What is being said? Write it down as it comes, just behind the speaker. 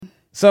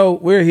So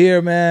we're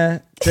here,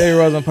 man. Terry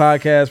Rosen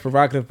podcast,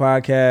 Provocative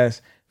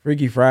podcast,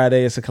 Freaky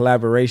Friday. It's a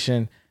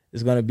collaboration.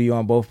 It's going to be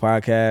on both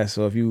podcasts.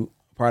 So if you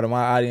part of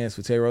my audience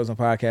with Terry Rosen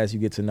podcast, you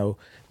get to know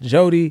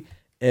Jody.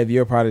 If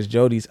you're part of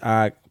Jody's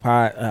what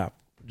the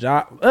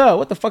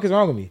fuck is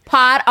wrong with me?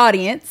 Pod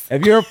audience.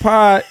 If you're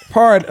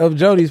part of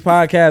Jody's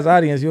podcast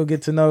audience, you'll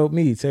get to know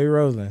me, Terry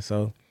Rosen.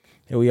 So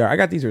here we are. I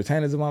got these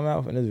retainers in my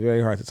mouth, and it's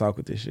very hard to talk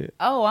with this shit.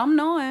 Oh, I'm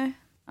knowing.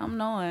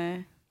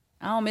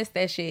 I don't miss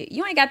that shit.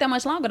 You ain't got that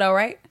much longer though,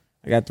 right?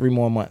 I got 3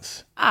 more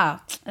months.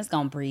 It's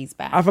gonna breeze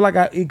by. I feel like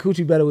I eat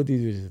coochie better with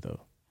these bitches though.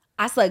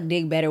 I suck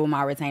dick better with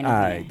my retainers. All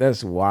right,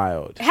 that's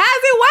wild. How's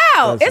it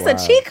wild? That's it's wild.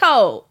 A cheat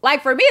code.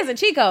 Like for me, it's a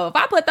cheat code. If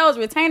I put those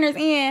retainers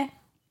in,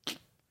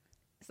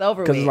 it's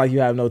over with. Because it's like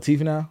you have no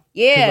teeth now?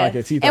 Yeah. Like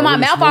your teeth and my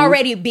really mouth smooth.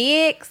 already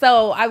big,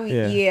 so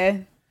yeah.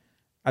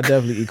 I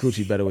definitely eat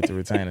coochie better with the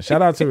retainer.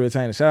 Shout out to the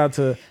retainer. Shout out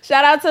to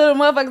the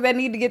motherfuckers that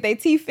need to get their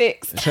teeth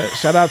fixed.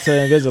 Shout out to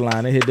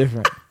Invisalign. They hit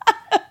different.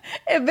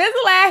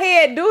 Invisalign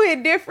head do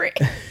hit different.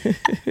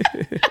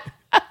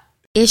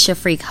 It's your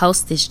freak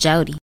hostess,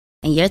 Jody,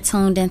 and you're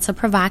tuned into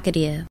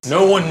Provocative.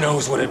 No one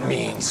knows what it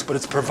means, but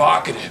it's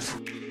provocative.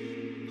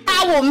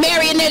 I will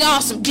marry a nigga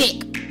off some dick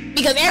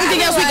because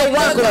everything else we can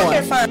work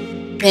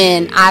on.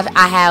 And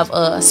I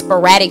have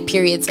sporadic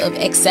periods of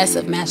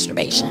excessive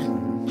masturbation.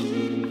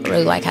 I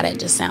really like how that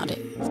just sounded.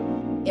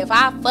 If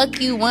I fuck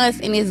you once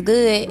and it's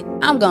good,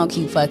 I'm gonna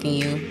keep fucking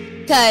you.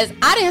 Because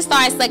I didn't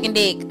start sucking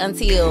dick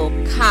until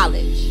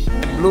college.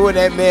 Blew in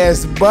that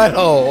man's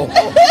butthole.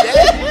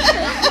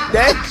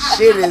 that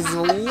shit is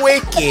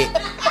wicked.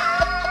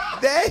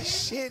 That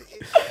shit is...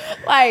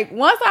 Like,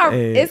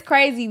 it's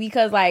crazy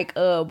because, like,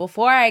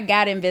 before I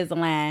got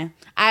Invisalign,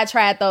 I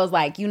tried those,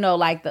 like, you know,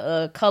 like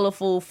the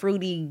colorful,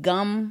 fruity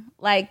gum,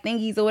 like,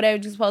 thingies or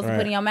whatever you're supposed to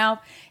put in your mouth.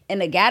 And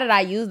the guy that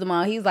I used them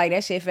on, he's like,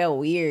 that shit felt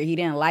weird. He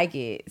didn't like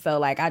it. So,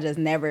 like, I just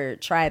never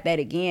tried that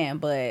again.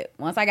 But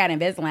once I got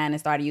Invisalign and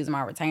started using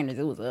my retainers,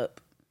 it was up.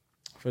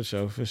 For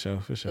sure. It was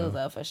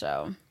up for sure.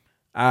 All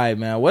right,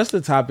 man. What's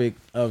the topic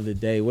of the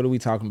day? What are we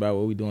talking about?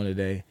 What are we doing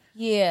today?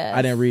 Yeah.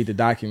 I didn't read the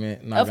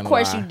document. Of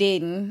course you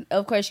didn't. So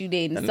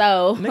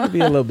nigga be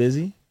a little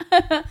busy.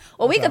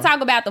 Well, we could talk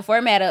about the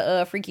format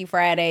of Freaky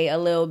Friday a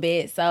little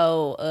bit.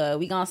 So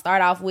we gonna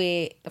start off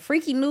with the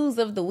freaky news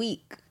of the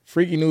week.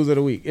 Freaky news of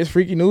the week. It's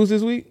freaky news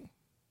this week?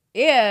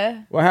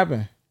 Yeah. What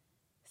happened?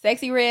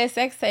 Sexyy Red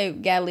sex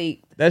tape got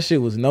leaked. That shit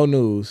was no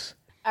news.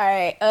 All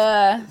right.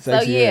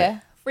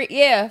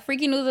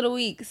 Freaky news of the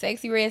week.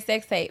 Sexyy Red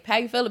sex tape. How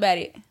you feel about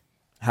it?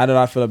 How did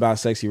I feel about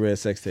Sexyy Red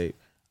sex tape?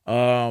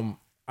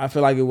 I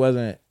feel like it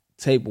wasn't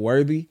tape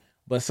worthy,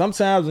 but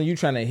sometimes when you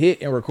trying to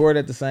hit and record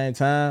at the same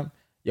time,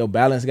 your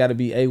balance got to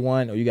be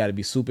A1 or you got to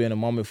be super in the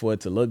moment for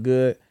it to look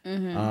good.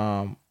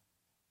 Mm-hmm.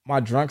 My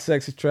drunk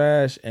sex is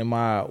trash, and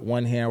my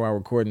one hand while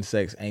recording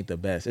sex ain't the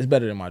best. It's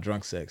better than my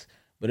drunk sex,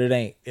 but it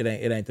ain't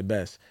the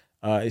best.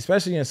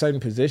 Especially in certain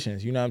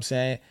positions, you know what I'm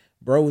saying?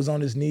 Bro was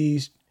on his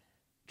knees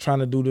trying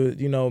to do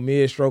the,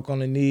 mid stroke on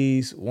the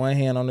knees, one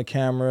hand on the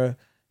camera.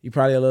 He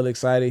probably a little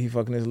excited. He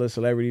fucking this little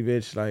celebrity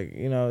bitch. Like,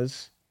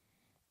 it's,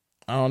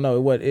 I don't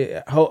know.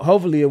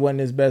 Hopefully it wasn't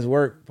his best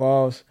work.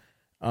 Pause.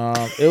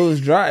 It was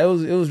dry. It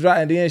was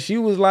dry. And then she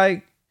was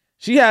like,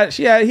 he had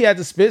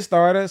to spit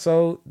starter,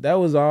 so that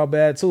was all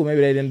bad too.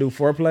 Maybe they didn't do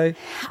foreplay.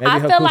 Maybe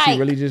her coochie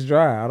really just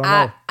dry. I don't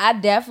know. I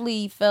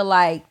definitely feel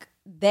like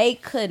they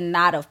could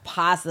not have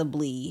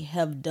possibly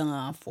have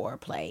done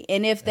foreplay.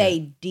 And if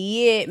they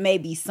did,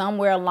 maybe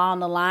somewhere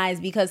along the lines,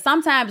 because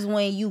sometimes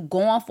when you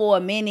going for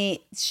a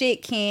minute,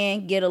 shit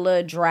can get a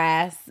little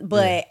dry.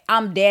 But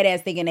I'm dead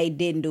ass thinking they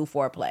didn't do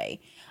foreplay,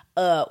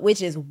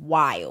 which is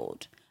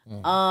wild.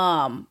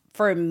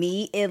 For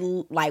me, it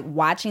like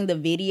watching the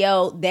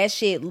video, that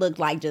shit looked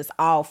like just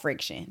all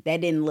friction.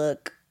 That didn't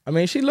look. I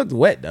mean, she looked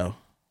wet though.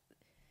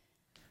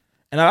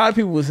 And a lot of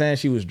people were saying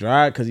she was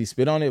dry because he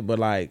spit on it, but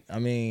like, I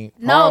mean,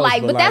 no,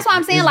 like, but that's what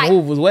I'm saying. His like,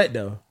 move was wet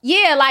though.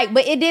 Yeah, like,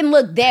 but it didn't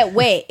look that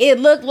wet. It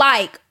looked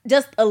like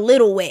just a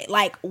little wet,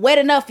 like wet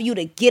enough for you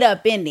to get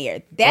up in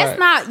there. That's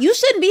not. You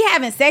shouldn't be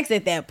having sex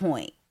at that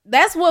point.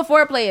 That's what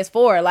foreplay is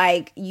for.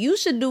 Like, you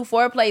should do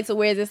foreplay to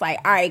where it's just like,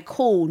 all right,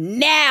 cool.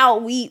 Now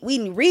we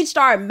reached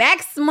our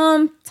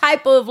maximum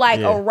type of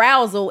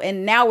arousal,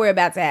 and now we're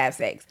about to have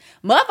sex.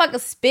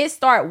 Motherfuckers spit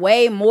start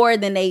way more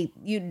than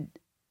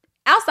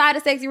outside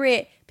of Sexyy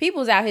Red,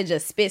 people's out here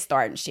just spit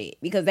starting shit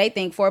because they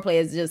think foreplay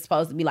is just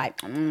supposed to be like,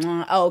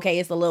 oh, okay,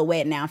 it's a little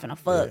wet now, I'm finna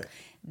fuck. Yeah.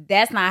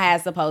 That's not how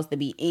it's supposed to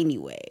be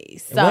anyway.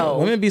 So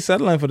women be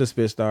settling for the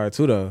spit start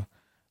too, though.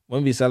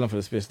 Women be settling for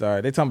the spit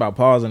start. They talking about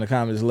pause in the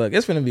comments. Look,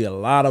 it's finna be a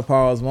lot of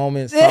pause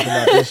moments talking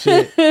about this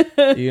shit.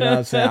 You know what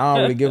I'm saying? I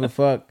don't really give a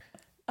fuck.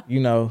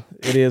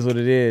 It is what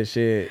it is.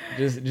 Shit.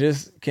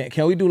 Just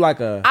can we do like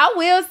a? I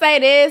will say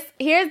this.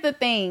 Here's the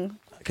thing.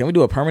 Can we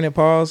do a permanent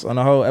pause on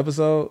the whole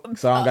episode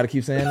so I don't got to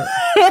keep saying it?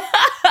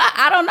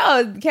 I don't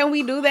know. Can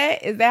we do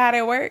that? Is that how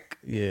that work?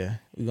 Yeah,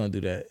 we're going to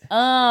do that.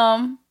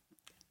 I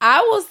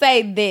will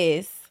say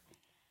this.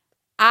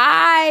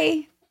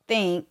 I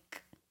think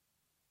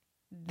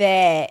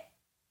that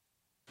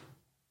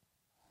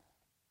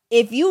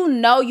if you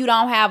know you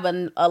don't have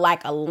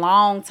a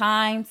long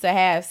time to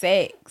have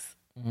sex,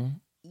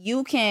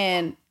 you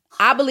can.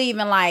 I believe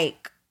in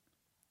like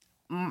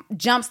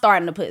jump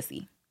starting the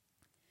pussy.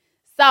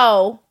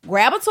 So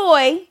grab a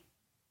toy,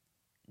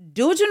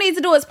 do what you need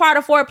to do as part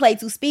of foreplay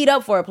to speed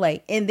up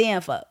foreplay, and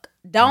then fuck.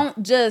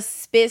 Don't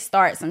just spit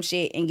start some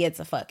shit and get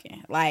to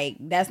fucking. Like,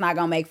 that's not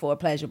gonna make for a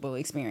pleasurable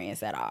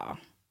experience at all.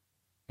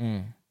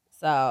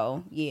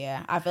 So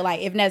yeah, I feel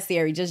like if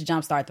necessary, just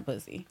jump start the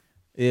pussy.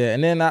 Yeah,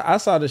 and then I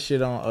saw this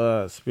shit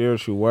on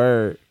Spiritual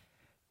Word.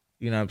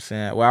 You know what I'm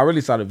saying? Well, I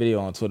really saw the video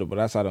on Twitter, but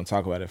I saw them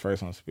talk about it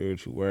first on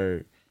Spiritual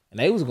Word. And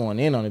they was going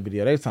in on the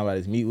video. They was talking about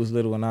his meat was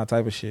little and all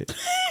type of shit.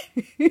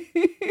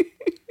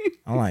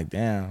 I'm like,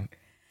 damn.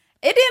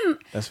 It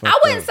didn't. I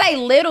wouldn't say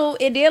little.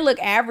 It did look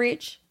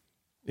average.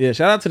 Yeah,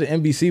 shout out to the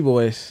NBC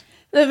boys.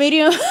 The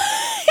medium.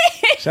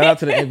 Shout out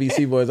to the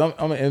NBC boys. I'm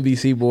an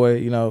NBC boy.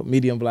 You know,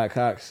 medium black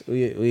cocks.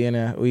 We in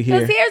there. We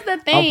here. Because here's the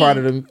thing.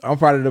 I'm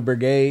part of the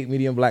brigade.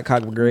 Medium black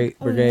cock brigade.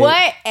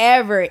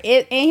 Whatever.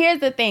 And here's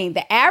the thing.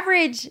 The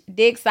average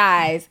dick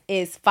size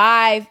is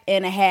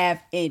 5.5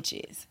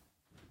 inches.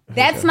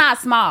 That's not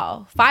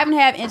small.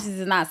 5.5 inches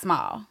is not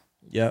small.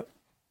 Yep.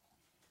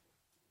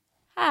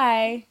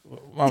 Hi.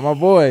 My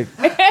boy,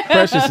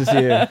 Precious is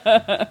here.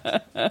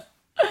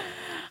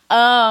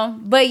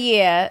 But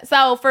yeah,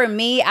 so for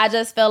me, I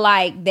just feel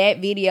like that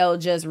video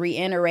just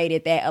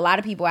reiterated that a lot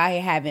of people out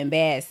here having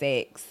bad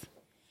sex.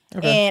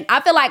 Okay. And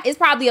I feel like it's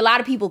probably a lot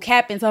of people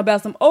capping talking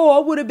about some, I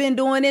would have been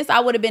doing this, I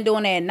would have been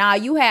doing that. Nah,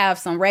 you have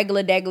some regular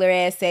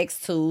ass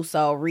sex too,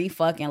 so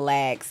fucking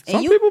lax.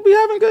 Some people be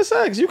having good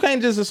sex. You can't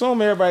just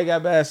assume everybody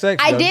got bad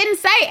sex. I didn't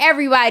say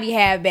everybody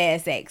have bad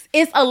sex.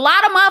 It's a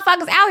lot of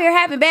motherfuckers out here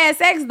having bad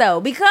sex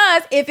though,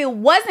 because if it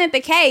wasn't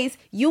the case,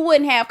 you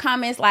wouldn't have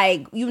comments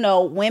like, you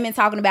know, women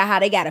talking about how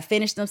they got to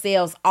finish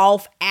themselves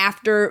off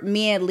after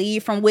men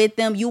leave from with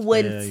them. You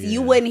wouldn't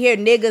hear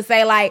niggas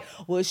say like,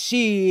 well,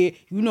 shit,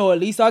 you know, at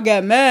least I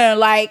got mad.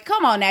 Like,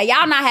 come on now,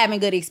 y'all not having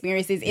good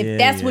experiences. If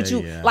that's what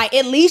you like,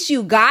 at least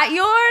you got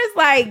yours.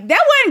 Like,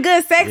 that wasn't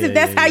good sex if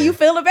that's how you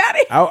feel about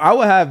it. I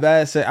would have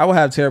bad sex. I would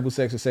have terrible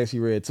sex with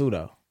Sexyy Red too,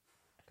 though.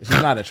 She's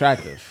not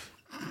attractive.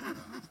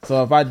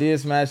 So if I did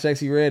smash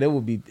Sexyy Red, it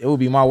would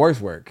be my worst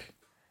work.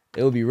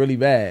 It would be really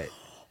bad.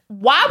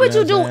 Why would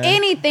you do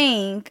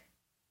anything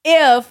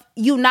if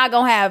you not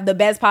gonna have the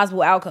best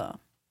possible outcome?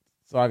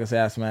 So I can say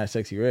I smashed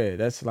Sexyy Red.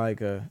 That's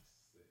like a...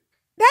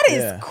 That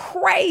is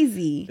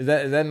crazy. Is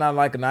that not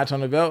like a notch on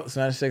the belt?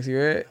 Smash Sexyy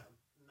Red?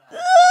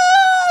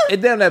 It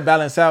damn that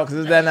balance out because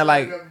it's that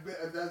like...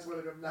 That's one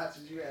of them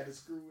notches you had to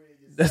screw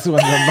in. That's one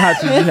of them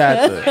notches you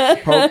had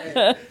to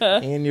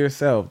poke in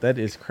yourself. That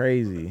is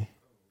crazy.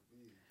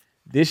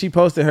 Did she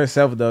post it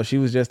herself though? She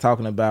was just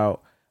talking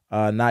about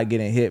not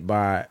getting hit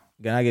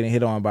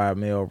on by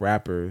male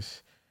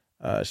rappers.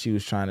 She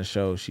was trying to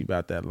show she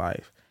about that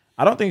life.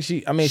 I don't think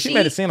she made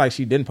it seem like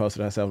she didn't post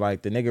it herself.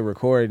 Like the nigga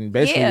recorded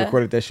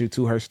that shit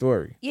to her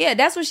story. Yeah,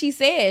 that's what she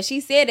said. She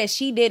said that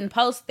she didn't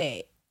post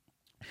that.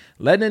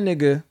 Letting a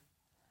nigga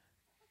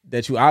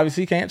that you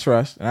obviously can't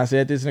trust, and I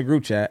said this in a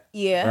group chat.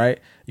 Yeah. Right?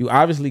 You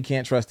obviously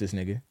can't trust this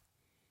nigga.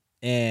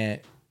 And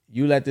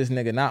you let this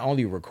nigga not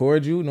only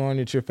record you, knowing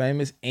that you're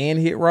famous, and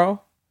hit raw.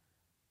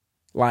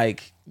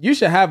 Like, you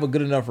should have a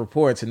good enough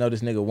rapport to know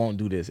this nigga won't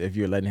do this if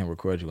you're letting him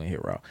record you and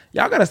hit raw.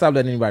 Y'all gotta stop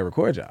letting anybody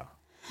record y'all.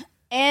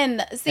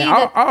 And see,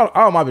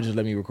 all my bitches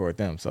let me record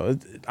them. So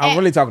I'm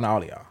really talking to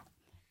all of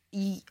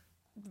y'all.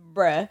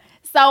 Bruh.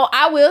 So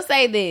I will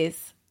say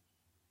this.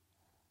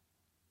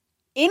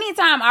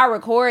 Anytime I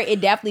record,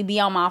 it definitely be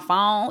on my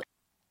phone.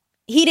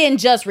 He didn't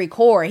just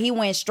record. He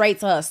went straight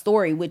to her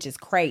story, which is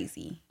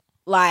crazy.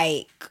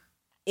 Like,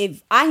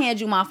 if I hand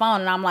you my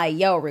phone and I'm like,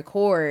 yo,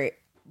 record,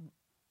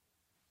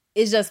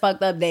 it's just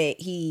fucked up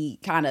that he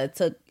kind of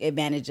took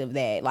advantage of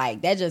that.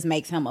 Like, that just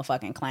makes him a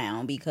fucking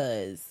clown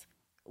because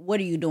what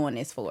are you doing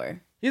this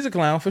for? He's a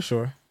clown for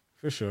sure.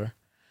 For sure.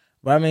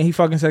 But I mean, he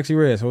fucking Sexyy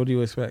Red, so what do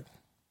you expect?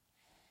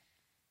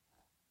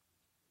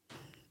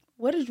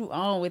 What is you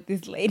on with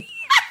this lady?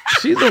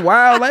 She's a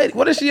wild lady.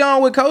 What is she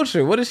on with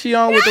culture? What is she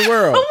on with the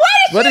world?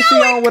 What is she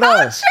on with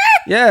us?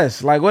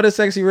 Yes. Like, what is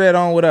Sexyy Red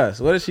on with us?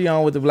 What is she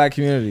on with the black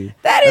community?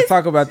 Let's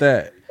talk about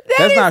that.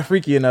 That's not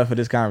freaky enough for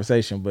this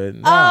conversation, but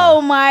no.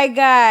 Oh my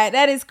God.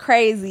 That is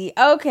crazy.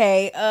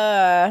 Okay.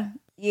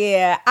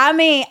 Yeah. I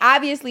mean,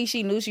 obviously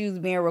she knew she was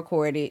being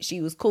recorded.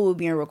 She was cool with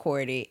being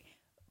recorded.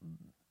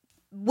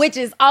 Which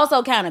is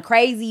also kind of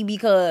crazy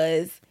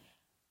because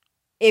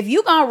if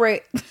you gonna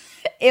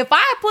if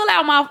I pull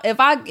out my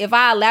if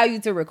I allow you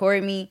to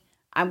record me,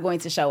 I'm going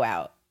to show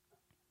out.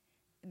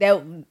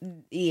 None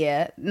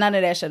of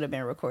that should have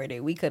been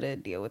recorded. We could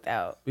have dealt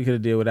without.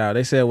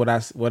 They said what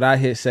I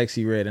hit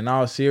Sexyy Red. In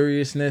all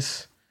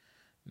seriousness,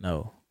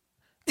 no.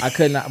 I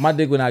could not. My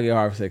dick would not get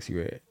hard for Sexyy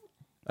Red.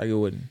 Like, it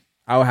wouldn't.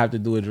 I would have to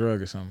do a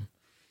drug or something.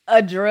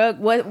 A drug?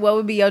 What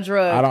would be your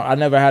drug? I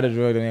never had a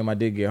drug that made my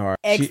dick get hard.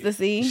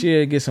 Ecstasy?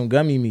 She'd get some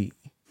gummy meat.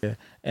 Yeah.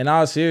 In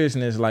all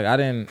seriousness, like,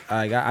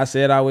 I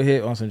said I would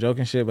hit on some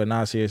joking shit, but in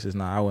all seriousness,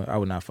 I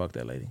would not fuck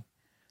that lady.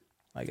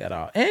 Like, at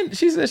all. And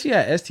she said she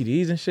had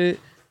STDs and shit.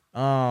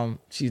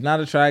 She's not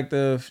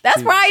attractive.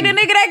 That's probably the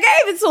nigga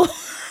that gave it to her.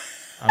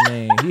 I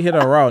mean, he hit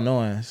her raw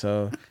knowing.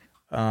 So,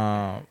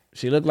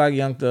 she looked like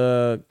Young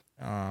Thug.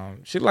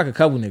 She looked like a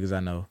couple niggas I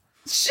know.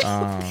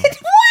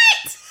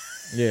 What?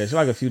 Yeah, she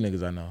like a few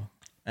niggas I know,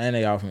 and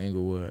they all from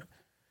Inglewood.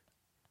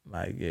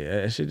 Like,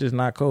 yeah, that shit just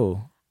not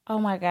cool. Oh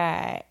my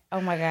god.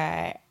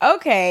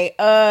 Okay.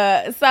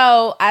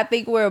 So I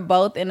think we're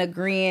both in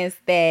agreement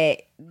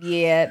that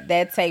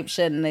that tape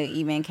shouldn't have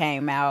even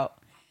came out.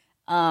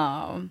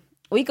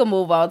 We can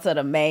move on to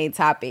the main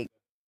topic.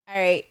 All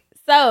right.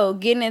 So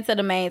getting into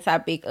the main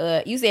topic,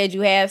 you said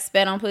you have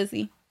spit on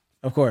pussy.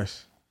 Of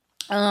course.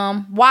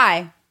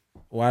 Why?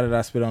 Why did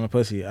I spit on the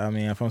pussy? I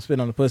mean, if I'm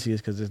spitting on the pussy,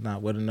 it's because it's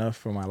not wet enough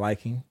for my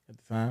liking at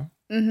the time.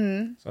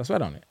 Mm-hmm. So I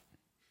sweat on it.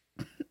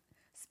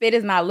 Spit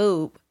is not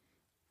lube.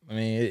 I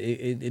mean,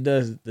 it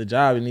does the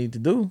job it needs to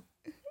do.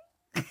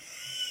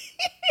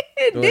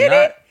 Did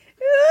it?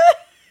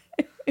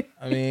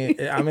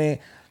 I mean,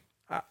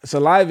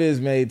 saliva is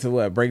made to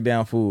what? Break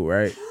down food,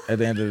 right? At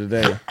the end of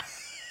the day.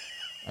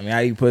 I mean,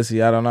 I eat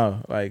pussy. I don't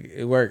know. Like,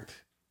 it worked.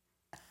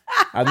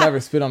 I never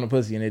spit on the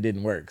pussy and it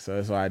didn't work. So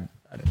that's why I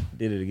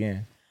did it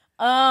again.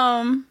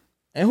 And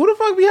who the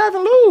fuck be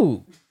having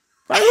lube?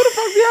 Like, who the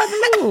fuck be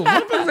having lube?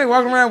 Motherfuckers ain't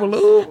walking around with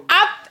lube.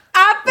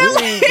 I feel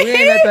like we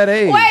ain't at that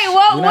age. Wait,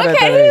 what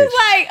can he's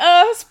like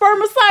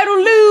spermicidal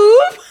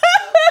lube?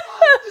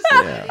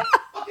 Yeah.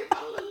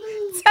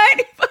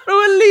 Tiny bottle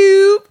of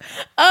lube.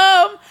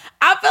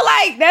 I feel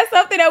like that's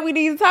something that we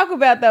need to talk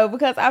about though,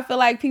 because I feel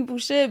like people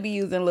should be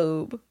using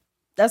lube.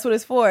 That's what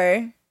it's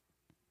for.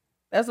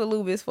 That's what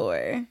lube is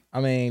for. I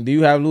mean, do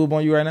you have lube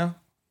on you right now?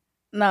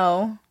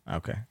 No.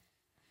 Okay.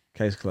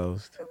 Case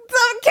closed.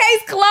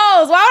 Case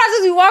closed. Why would I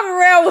just be walking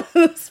around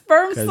with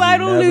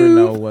spermicidal lube? You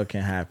never know what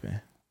can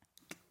happen.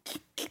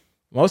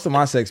 Most of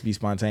my sex be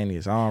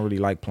spontaneous. I don't really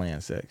like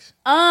playing sex.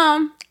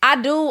 I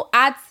do.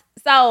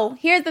 So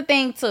here's the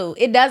thing too.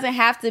 It doesn't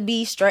have to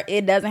be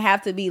It doesn't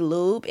have to be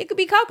lube. It could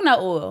be coconut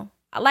oil.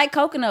 I like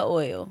coconut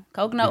oil.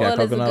 Coconut you got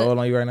oil coconut is oil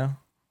on you right now?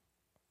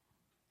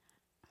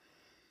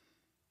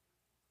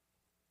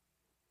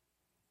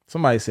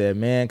 Somebody said,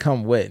 "Man,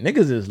 come wet."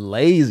 Niggas is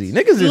lazy.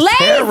 Niggas is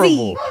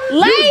terrible.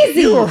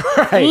 Lazy. You're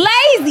right.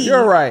 Lazy.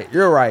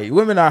 You're right.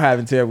 Women are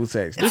having terrible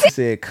sex. This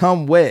said,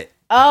 "Come wet."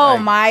 Oh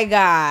my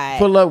God.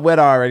 Pull up wet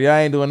already.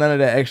 I ain't doing none of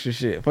that extra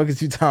shit. Fuck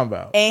is you talking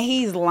about? And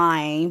he's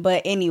lying.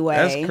 But anyway.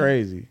 That's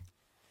crazy.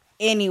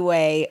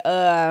 Anyway.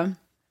 Oh,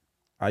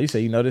 you say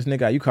you know this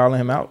nigga? Are you calling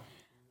him out?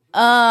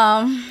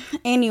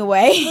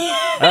 Anyway.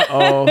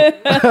 Uh-oh.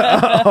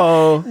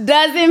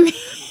 Doesn't mean.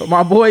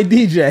 My boy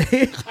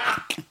DJ.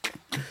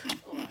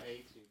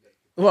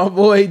 My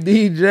boy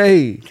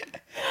DJ.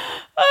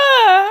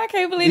 I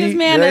can't believe this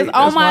man is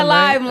on my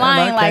live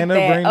lying like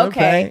that.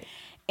 Okay.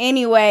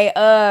 Anyway,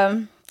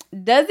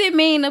 does it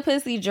mean the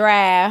pussy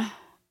dry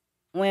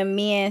when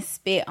men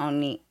spit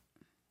on it?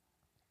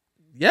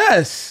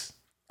 Yes.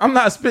 I'm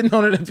not spitting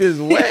on it if it's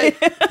wet.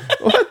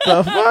 What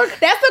the fuck?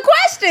 That's the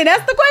question.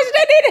 That's the question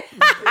they did.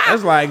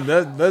 That's like,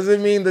 does it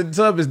mean the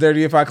tub is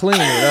dirty if I clean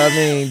it? I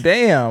mean,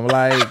 damn.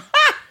 Like,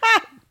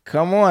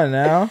 come on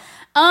now.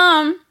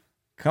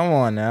 Come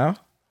on now.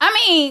 I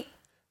mean,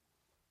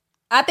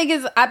 I think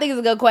it's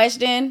a good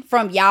question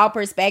from y'all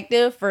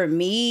perspective. For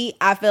me,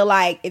 I feel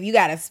like if you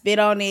gotta spit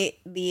on it,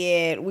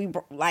 then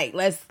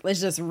let's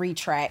just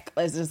retract.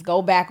 Let's just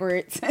go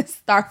backwards and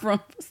start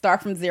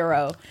from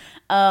zero.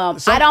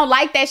 I don't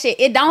like that shit.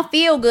 It don't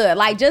feel good.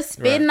 Like just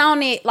spitting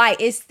on it,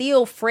 like it's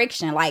still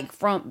friction. Like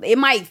it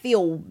might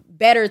feel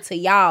better to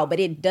y'all, but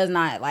it does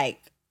not. Like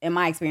in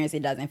my experience,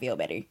 it doesn't feel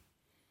better.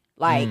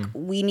 Like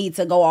we need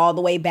to go all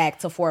the way back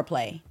to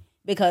foreplay.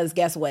 Because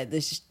guess what?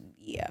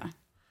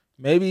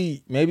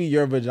 Maybe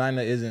your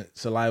vagina isn't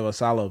saliva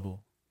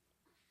soluble.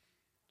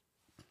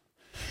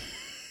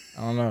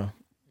 I don't know.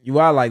 You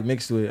are like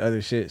mixed with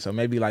other shit, so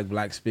maybe like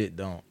black spit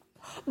don't.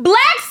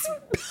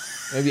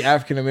 Maybe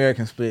African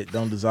American spit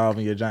don't dissolve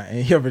in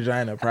your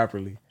vagina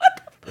properly.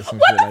 What the fuck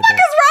is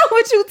wrong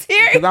with you,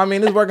 Terry? Because I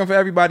mean, it's working for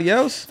everybody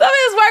else. Some of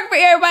it's working for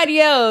everybody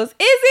else. Is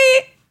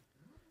it?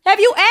 Have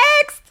you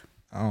asked?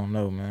 I don't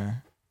know,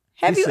 man.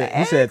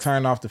 He said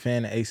turn off the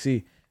fan and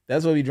AC.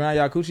 That's what we drying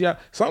y'all coochie out.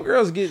 Some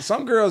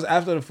girls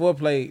after the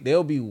foreplay,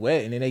 they'll be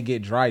wet and then they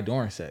get dry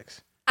during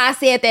sex. I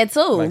said that too.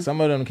 Like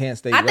some of them can't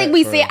stay. I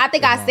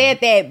think I said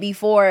that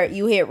before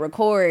you hit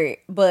record.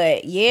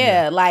 But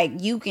yeah, like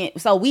you can.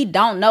 So we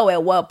don't know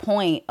at what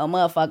point a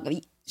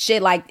motherfucker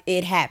shit like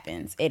it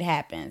happens. It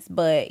happens.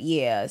 But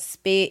yeah,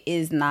 spit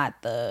is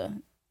not the.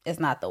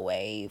 It's not the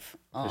wave.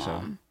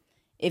 Sure.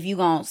 If you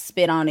gonna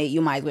spit on it,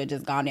 you might as well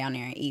just go down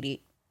there and eat it.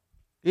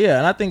 Yeah,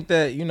 and I think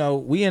that,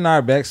 we in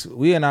our best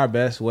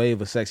wave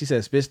of sex. He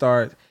said spit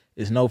start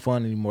is no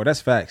fun anymore. That's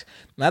facts.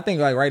 And I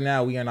think like right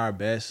now we in our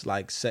best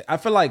like sex. I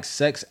feel like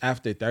sex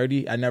after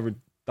 30, I never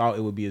thought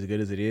it would be as good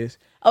as it is.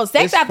 Oh,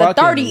 sex after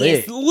 30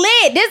 is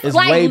lit. This is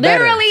like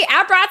literally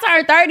after I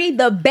turned 30,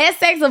 the best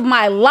sex of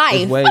my life.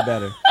 It's way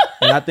better.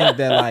 And I think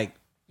that like,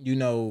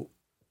 in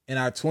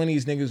our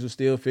 20s, niggas were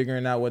still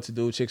figuring out what to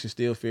do. Chicks are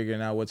still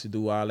figuring out what to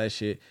do, all that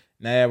shit.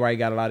 Now everybody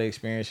got a lot of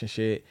experience and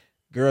shit.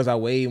 Girls are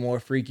way more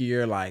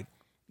freakier. Like,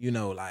 you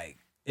know, like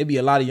it be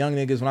a lot of young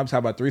niggas when I'm talking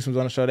about threesomes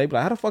on the show. They be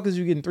like, how the fuck is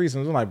you getting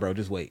threesomes? I'm like, bro,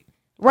 just wait.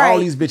 Right. All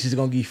these bitches are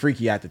gonna get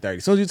freaky after 30.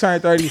 As soon as you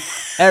turn 30,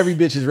 every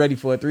bitch is ready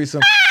for a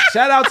threesome.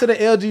 Shout out to the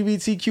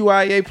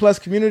LGBTQIA plus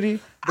community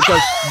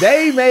because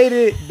they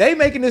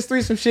making this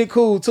threesome shit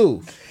cool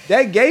too.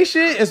 That gay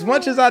shit, as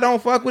much as I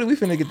don't fuck with it, we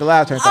finna get the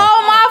live turned off.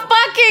 Oh my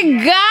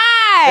fucking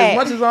God. As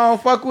much as I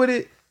don't fuck with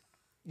it,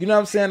 you know what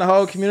I'm saying? The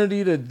whole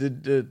community,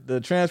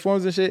 the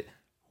transformers and shit,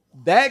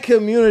 that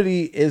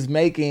community is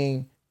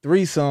making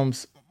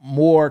threesomes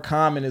more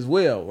common as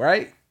well,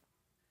 right?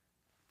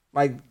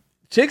 Like,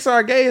 chicks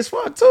are gay as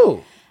fuck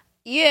too.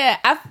 Yeah,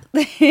 I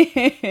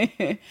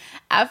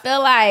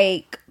feel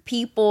like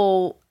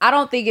people, I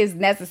don't think it's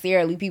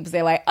necessarily people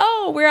say like,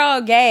 oh, we're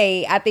all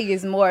gay. I think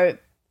it's more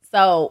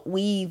so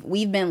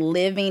we've been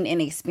living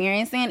and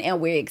experiencing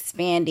and we're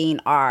expanding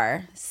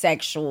our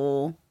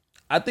sexual.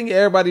 I think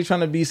everybody trying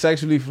to be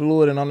sexually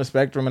fluid and on the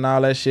spectrum and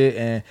all that shit.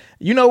 And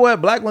you know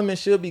what? Black women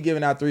should be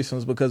giving out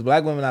threesomes because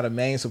black women are the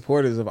main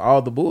supporters of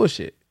all the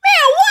bullshit.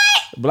 Man,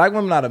 what? Black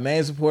women are the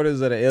main supporters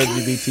of the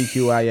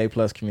LGBTQIA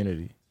plus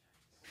community.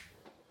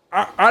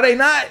 Are they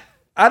not?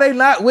 Are they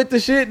not with the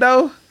shit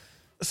though?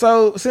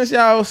 So since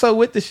y'all so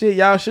with the shit,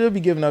 y'all should be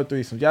giving up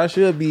threesomes. Y'all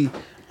should be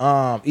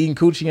eating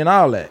coochie and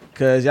all that.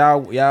 Cause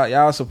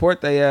y'all support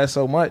they ass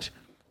so much.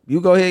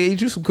 You go ahead and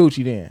eat you some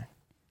coochie then.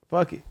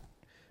 Fuck it.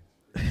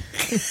 I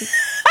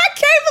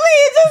can't believe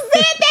you just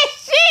said that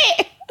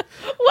shit.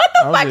 What the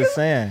fuck? I'm just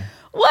saying.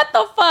 What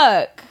the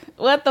fuck?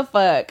 What the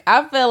fuck?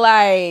 I feel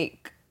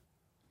like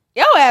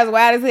your ass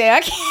wild as hell.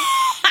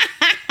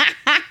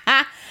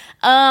 I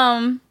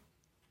can't.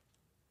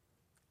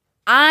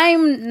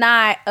 I'm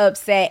not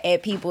upset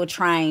at people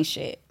trying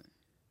shit.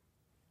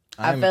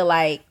 I feel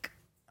like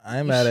I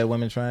ain't mad at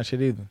women trying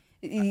shit either.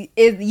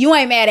 You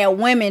ain't mad at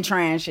women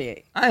trying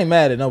shit. I ain't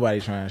mad at nobody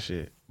trying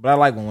shit, but I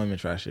like when women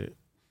try shit.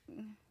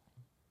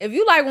 If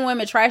you like when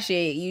women try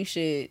shit, you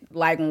should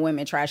like when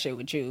women try shit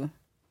with you.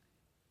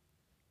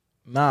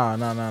 No.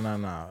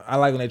 I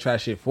like when they try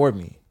shit for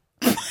me.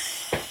 What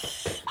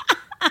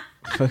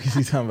the fuck is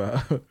he talking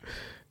about?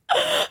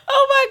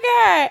 Oh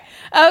my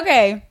God.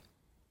 Okay.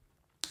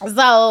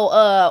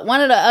 So,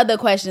 one of the other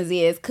questions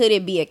is, could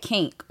it be a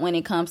kink when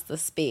it comes to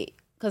spit?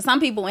 Because some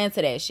people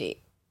into that shit.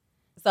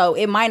 So,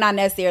 it might not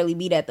necessarily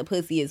be that the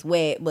pussy is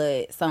wet,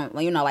 but some,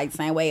 you know, like the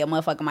same way a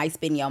motherfucker might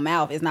spit in your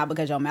mouth. It's not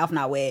because your mouth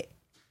not wet.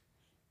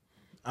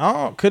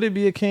 Could it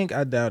be a kink?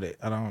 I doubt it.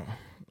 I don't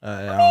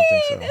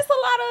think so. It's a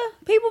lot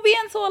of people be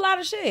into a lot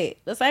of shit.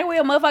 The same way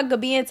a motherfucker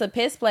could be into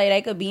piss play,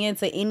 they could be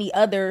into any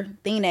other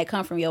thing that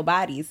come from your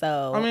body.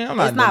 So I mean,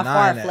 it's not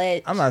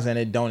far-fetched. I'm not saying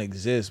it don't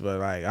exist, but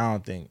like I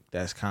don't think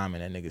that's common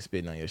that niggas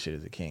spitting on your shit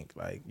is a kink.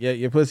 Like, yeah,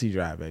 your pussy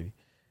dry, baby.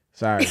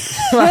 Sorry.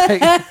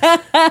 Like,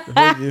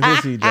 your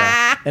pussy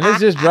dry. And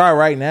it's just dry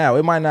right now.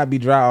 It might not be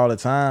dry all the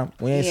time.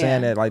 We ain't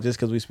saying that like just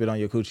because we spit on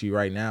your coochie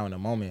right now in the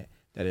moment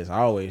that it's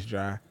always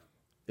dry.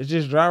 It's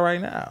just dry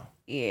right now.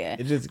 Yeah.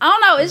 I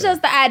don't know. It's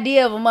just the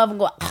idea of a mother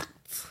going.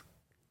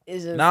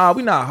 It's just... Nah,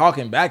 we not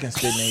hawking back and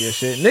spitting in your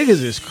shit.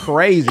 Niggas is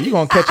crazy. You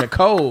gonna catch a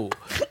cold.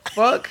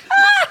 Fuck.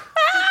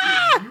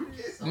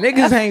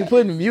 Niggas ain't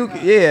putting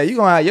mucus. Yeah, you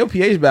gonna have your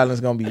pH balance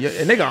gonna be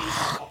a nigga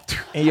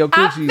and your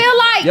coochie. I feel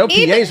like your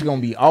pH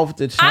gonna be off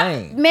the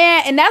chain.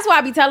 Man, and that's why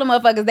I be telling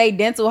motherfuckers they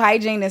dental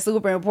hygiene is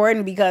super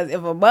important because if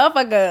a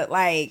motherfucker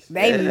like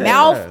they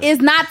mouth is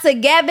not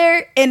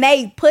together and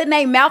they putting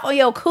their mouth on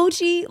your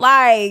coochie,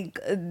 like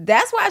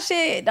that's why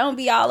shit don't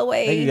be all the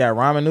way. Nigga got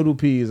ramen noodle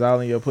peas all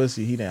in your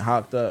pussy. He done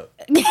hocked up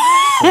from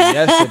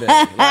yesterday.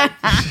 Like,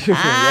 from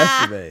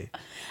yesterday.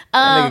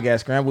 That nigga got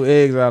scrambled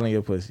eggs out in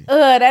your pussy.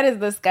 That is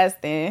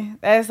disgusting.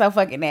 That is so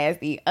fucking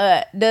nasty.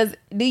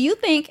 Do you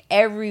think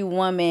every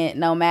woman,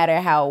 no matter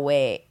how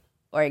wet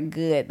or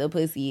good the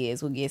pussy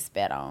is, will get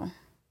spat on?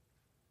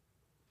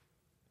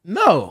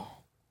 No.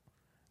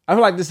 I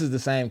feel like this is the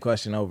same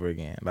question over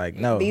again. Like,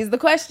 no. These are the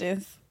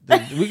questions.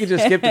 We could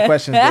just skip the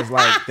questions that's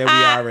like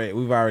that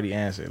we've already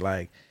answered.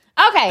 Like,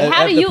 okay,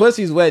 if the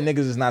pussy's wet, niggas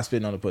is not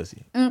spitting on the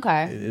pussy.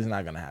 Okay. It's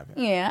not gonna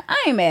happen. Yeah,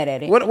 I ain't mad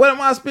at it. What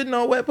am I spitting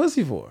on wet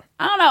pussy for?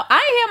 I don't know. I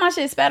ain't had my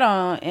shit spat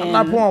on. I'm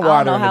not pouring water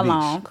I don't know in the how beach.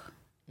 long.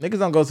 Niggas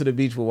don't go to the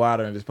beach for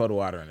water and just pour the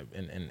water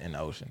in the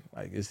ocean.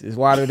 Like, it's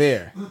water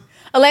there.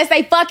 Unless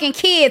they fucking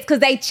kids, because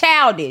they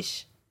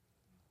childish.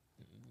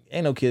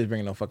 Ain't no kids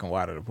bringing no fucking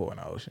water to pour in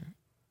the ocean.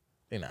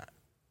 They not.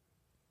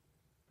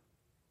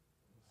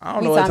 I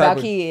don't know what type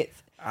of kids.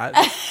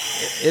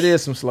 It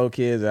is some slow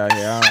kids out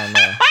here.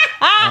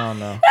 I don't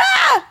know.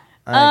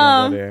 I ain't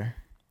gonna go there.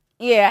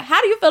 Yeah.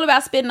 How do you feel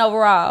about spitting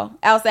overall,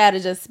 outside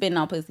of just spitting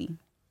on pussy?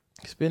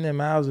 Spitting in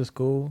mouths is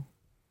cool.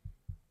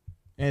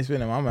 You ain't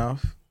spitting in my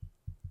mouth.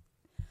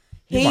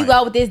 Here you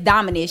go with this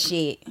dominant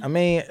shit. I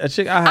mean, a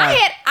chick I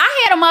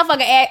had a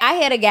motherfucker. I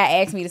had a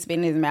guy ask me to spit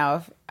in his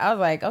mouth. I was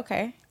like,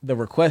 okay. The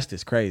request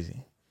is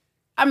crazy.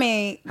 I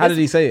mean, how did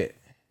he say it?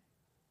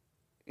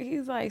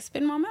 He's like,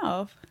 spit in my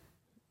mouth.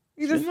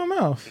 Spit in my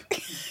mouth.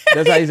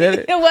 That's how he said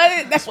it?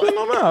 What? Spit in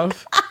my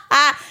mouth.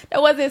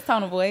 That wasn't his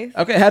tone of voice.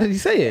 Okay, how did he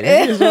say it?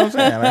 That's what I'm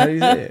saying. Like, how did he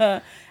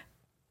say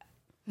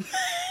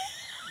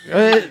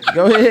it?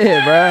 Go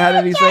ahead, bro. How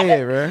did he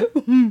say it,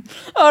 bro?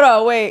 Hold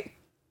on, wait.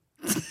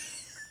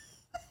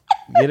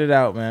 Get it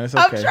out, man. It's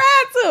okay. I'm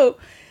trying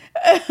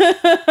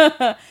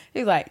to.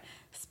 He's like,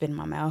 spit in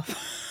my mouth.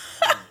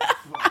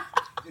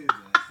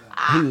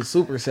 He was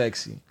super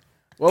sexy.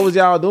 What was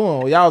y'all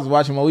doing? Y'all was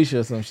watching Moesha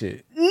or some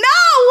shit. No,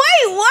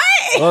 wait,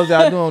 what? What was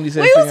y'all doing when you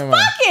said we spit was in your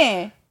mouth?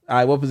 fucking. All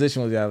right, what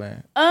position was y'all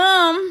in?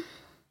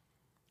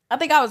 I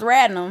think I was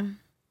ratting him.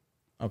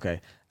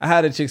 Okay. I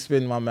had a chick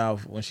spit in my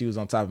mouth when she was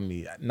on top of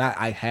me. Not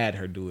I had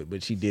her do it,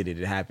 but she did it.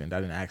 It happened.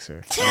 I didn't ask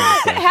her.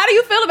 How do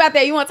you feel about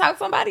that? You want to talk to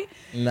somebody?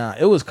 Nah,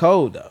 it was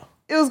cold though.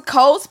 It was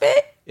cold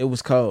spit? It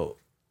was cold.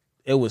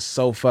 It was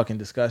so fucking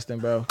disgusting,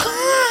 bro.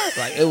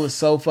 Like, it was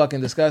so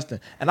fucking disgusting.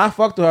 And I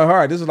fucked with her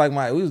hard. This was like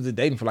we was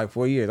dating for like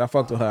 4 years. I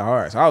fucked with her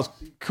hard. So I was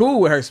cool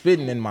with her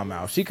spitting in my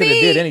mouth. She could have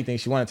did anything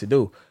she wanted to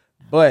do.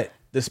 But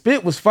the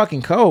spit was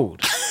fucking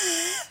cold.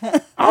 I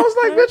was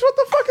like, bitch, what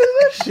the fuck is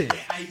this shit?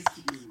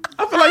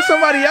 I feel like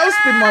somebody else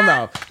spit in my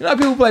mouth. You know how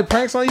people play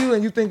pranks on you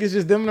and you think it's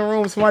just them in the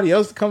room, somebody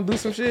else to come do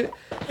some shit?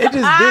 It just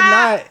did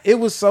not. It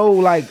was so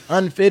like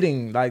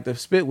unfitting. Like the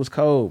spit was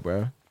cold,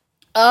 bro.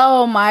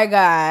 Oh my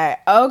God.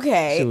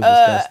 Okay. Shit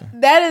was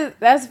disgusting.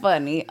 That's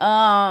funny.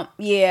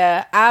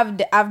 Yeah,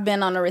 I've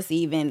been on the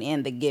receiving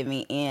and the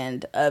giving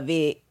end of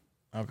it.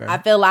 Okay. I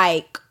feel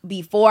like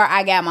before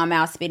I got my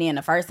mouth spit in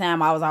the first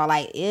time, I was all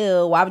like,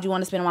 ew, why would you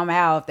want to spit in my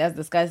mouth? That's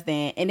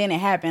disgusting. And then it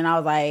happened. I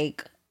was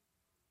like,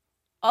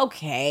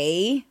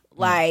 okay,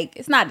 like,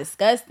 it's not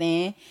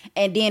disgusting.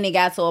 And then it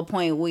got to a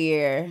point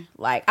where,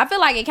 like, I feel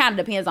like it kind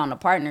of depends on the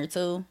partner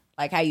too,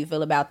 like how you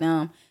feel about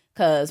them.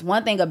 Because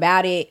one thing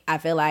about it, I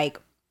feel like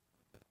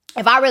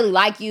if I really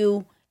like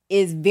you,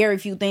 is very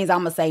few things I'm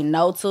gonna say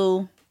no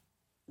to,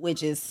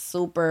 which is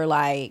super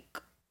like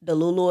the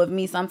Lulu of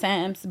me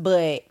sometimes.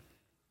 But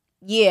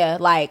yeah,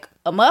 like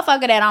a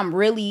motherfucker that I'm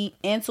really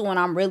into and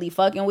I'm really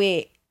fucking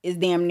with is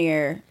damn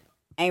near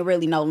ain't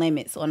really no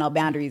limits or no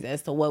boundaries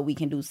as to what we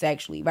can do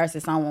sexually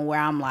versus someone where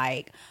I'm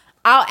like,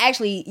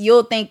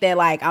 you'll think that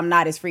like I'm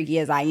not as freaky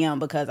as I am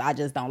because I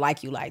just don't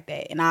like you like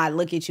that. And I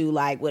look at you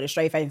like with a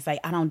straight face and say,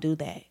 I don't do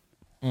that.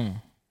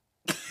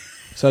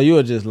 So you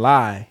would just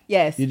lie.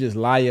 Yes. You just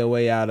lie your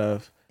way out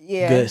of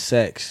good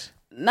sex.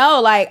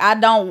 No, like I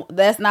don't,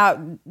 that's not,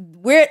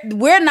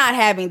 we're not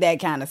having that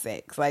kind of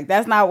sex. Like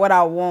that's not what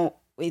I want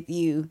with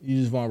you. You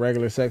just want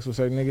regular sex with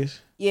certain niggas?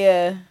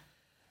 Yeah.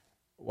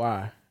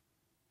 Why?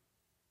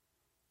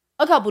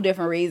 A couple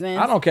different reasons.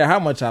 I don't care how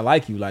much I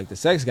like you. Like the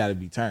sex got to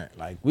be turned.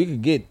 Like we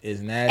could get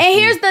as nasty. And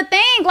here's the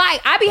thing,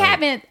 like I be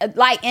having,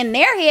 like in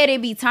their head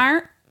it be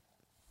turned.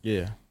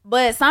 Yeah.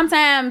 But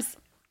sometimes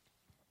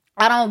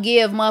I don't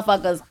give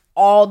motherfuckers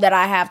all that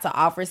I have to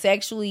offer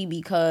sexually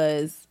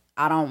because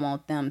I don't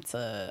want them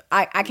to.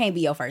 I can't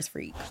be your first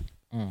freak.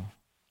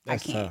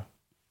 That's tough.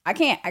 I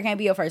can't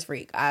be your first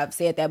freak. I've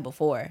said that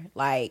before.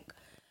 Like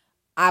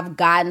I've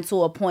gotten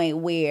to a point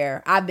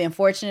where I've been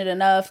fortunate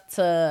enough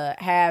to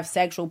have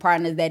sexual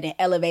partners that then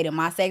elevated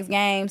my sex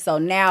game. So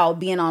now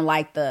being on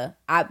like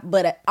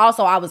but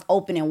also I was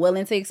open and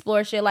willing to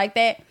explore shit like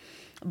that.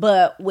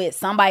 But with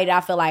somebody that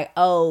I feel like,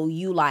 oh,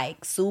 you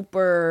like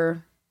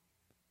super,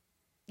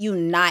 you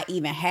not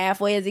even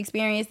halfway as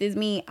experienced as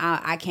me,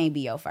 I can't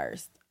be your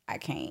first. I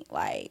can't.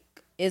 Like,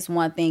 it's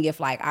one thing if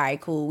like, all right,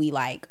 cool, we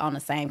like on the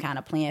same kind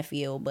of playing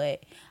field,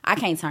 but I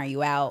can't turn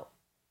you out.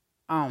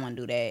 I don't want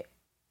to do that.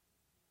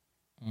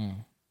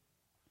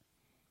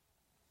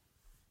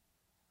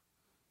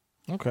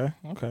 Okay.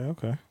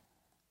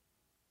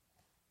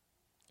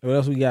 What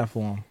else we got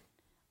for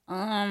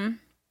him?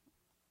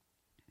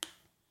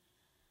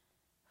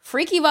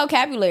 Freaky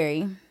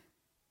vocabulary.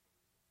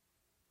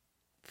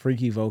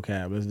 Freaky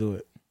vocab. Let's do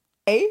it.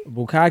 Hey?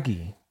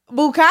 Bukkake.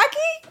 Bukkake?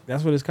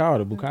 That's what it's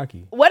called, a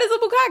bukkake. What is a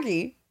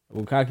bukkake? A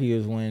bukkake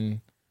is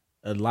when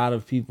a lot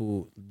of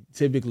people,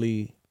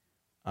 typically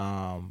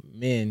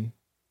men,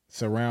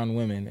 surround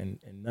women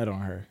and nut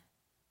on her.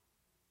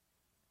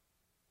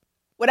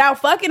 Without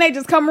fucking, they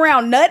just come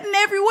around nutting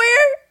everywhere?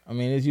 I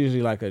mean, it's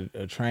usually like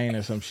a train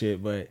or some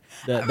shit, but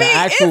the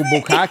actual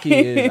bukkake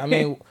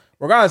is,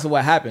 regardless of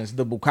what happens,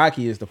 the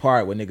bukkake is the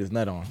part where niggas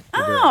nut on.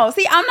 Oh,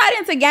 see, I'm not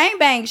into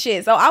gangbang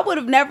shit, so I would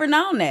have never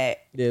known that.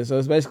 Yeah, so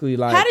it's basically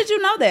like... How did you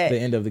know that? The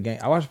end of the game.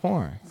 I watch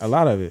porn. A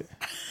lot of it.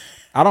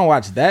 I don't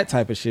watch that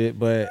type of shit,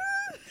 but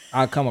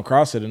I come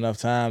across it enough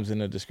times in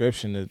the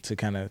description to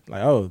kind of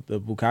like, oh, the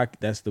bukkake,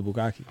 that's the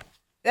bukkake.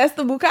 That's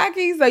the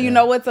bukkake? So you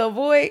know what to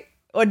avoid?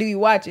 Or do you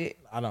watch it?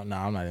 I don't know.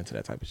 I'm not into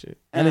that type of shit.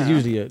 And it's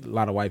usually a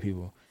lot of white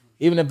people.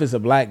 Even if it's a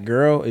black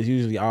girl, it's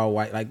usually all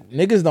white. Like,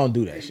 niggas don't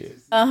do that shit.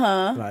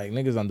 Like,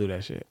 niggas don't do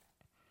that shit.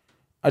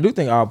 I do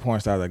think all porn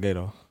stars are gay,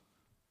 though.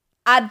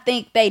 I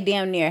think they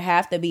damn near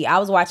have to be. I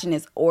was watching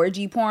this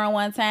orgy porn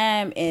one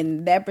time,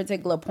 and that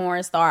particular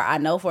porn star, I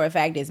know for a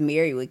fact is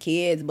married with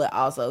kids, but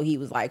also he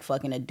was, like,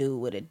 fucking a dude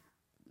with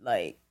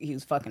he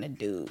was fucking a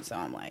dude. So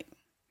I'm like,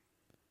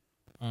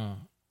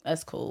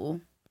 that's cool.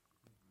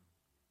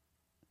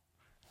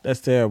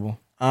 That's terrible.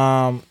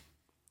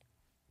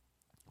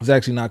 It's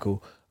actually not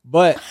cool.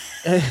 But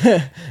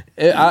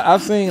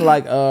I've seen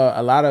like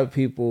a lot of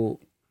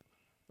people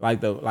like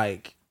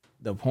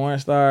the porn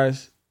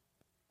stars,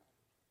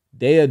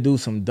 they'll do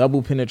some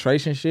double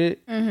penetration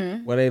shit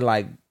where they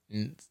like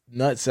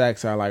nut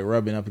sacks are like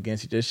rubbing up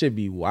against each other. Shit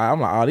be wild.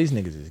 I'm like, oh, these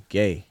niggas is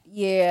gay.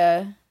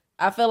 Yeah.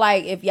 I feel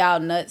like if y'all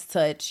nuts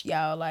touch,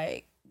 y'all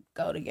like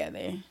go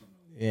together.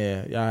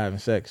 Yeah, y'all having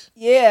sex.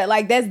 Yeah,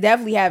 like that's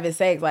definitely having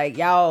sex. Like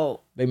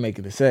y'all, they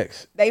making the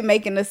sex. They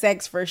making the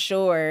sex for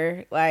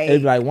sure. Like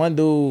it'd be like one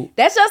dude.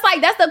 That's just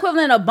like that's the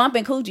equivalent of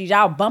bumping coochies.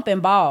 Y'all bumping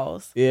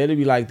balls. Yeah, it'd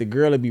be like the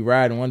girl would be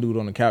riding one dude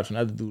on the couch, and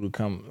the other dude would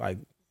come like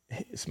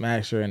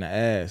smash her in the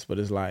ass. But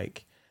it's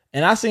like,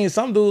 and I seen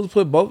some dudes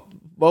put both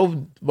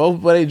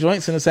of their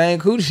joints in the same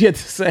coochie at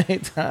the same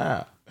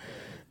time.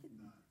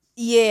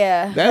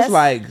 Yeah, that's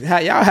like how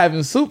y'all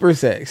having super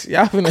sex.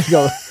 Y'all finna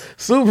go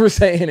super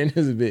saiyan in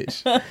this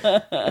bitch.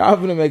 Y'all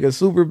finna make a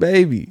super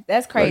baby.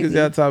 That's crazy. What is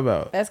y'all talking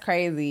about? That's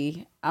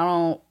crazy. I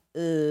don't.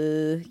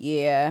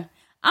 Yeah,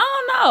 I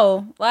don't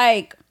know.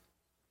 Like,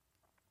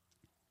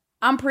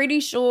 I'm pretty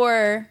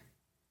sure.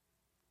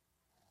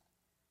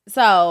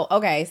 So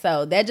okay,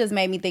 so that just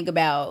made me think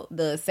about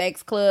the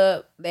sex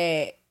club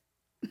that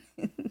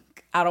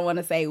I don't want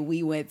to say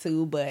we went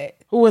to, but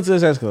who went to the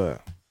sex club?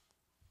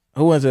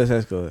 Who went to the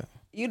sex club?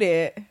 You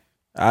did.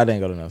 I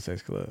didn't go to no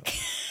sex club.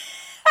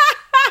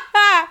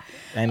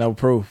 Ain't no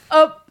proof.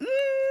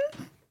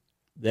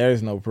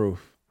 There's no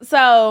proof.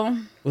 So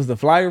was the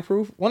flyer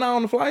proof? Wasn't I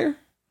on the flyer?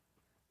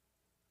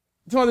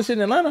 Some other shit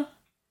in Atlanta?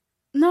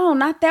 No,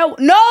 not that one.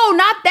 No,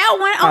 not that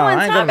one. I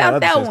want to talk about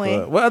that one.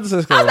 Club. What other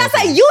sex club? I was about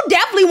to say, you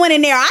definitely went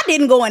in there. I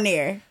didn't go in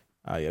there.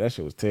 Oh, yeah, that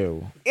shit was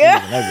terrible.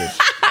 Yeah.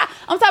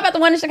 I'm talking about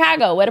the one in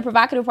Chicago where the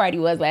provocative party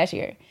was last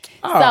year.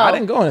 Oh, so, I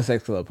didn't go in the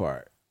sex club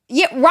part.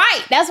 Yeah,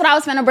 right. That's what I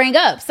was finna bring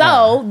up.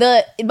 So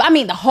the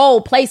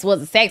whole place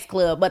was a sex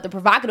club, but the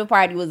provocative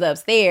party was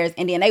upstairs,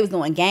 and then they was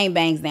doing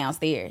gangbangs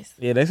downstairs.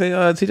 Yeah, they say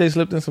TJ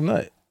slipped in some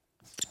nut.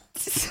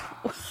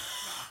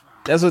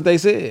 That's what they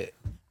said.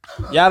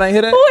 Y'all didn't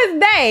hear that? Who is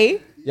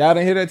they? Y'all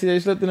didn't hear that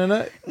TJ slipped in a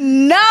nut?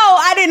 No,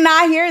 I did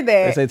not hear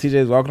that. They say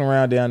TJ's walking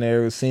around down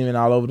there with semen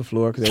all over the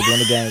floor because they're doing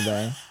the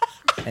gangbang.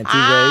 And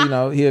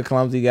TJ, he a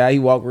clumsy guy. He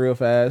walked real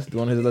fast,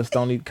 doing his little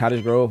Stony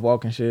Cottage Grove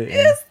walking shit.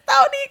 His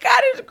Stony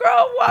Cottage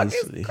Grove walk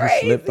is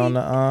crazy. He slipped on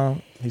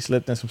the he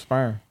slipped in some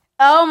sperm.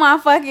 Oh my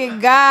fucking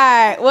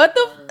God. What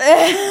the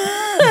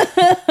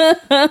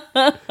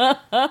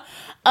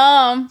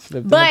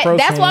but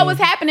that's what was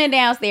happening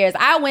downstairs.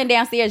 I went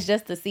downstairs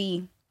just to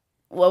see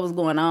what was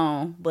going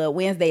on. But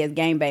Wednesday is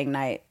gangbang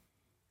night.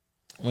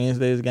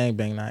 Wednesday is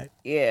gangbang night.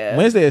 Yeah.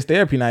 Wednesday is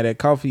therapy night at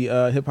Coffee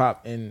Hip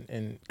Hop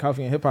and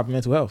Coffee and Hip Hop and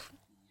Mental Health.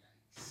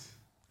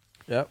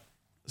 Yep.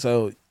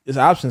 So it's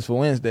options for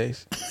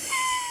Wednesdays.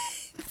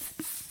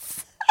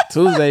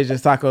 Tuesdays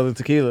just tacos and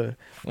tequila.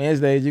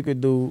 Wednesdays you could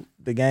do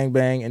the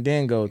gangbang and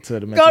then go to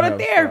the mental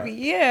health therapy.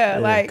 Yeah,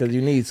 like because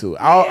you need to.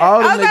 All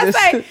the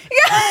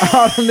niggas,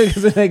 all the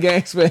niggas in that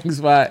gangbang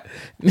spot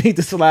need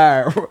to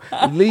slide.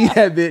 Leave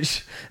that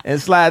bitch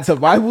and slide to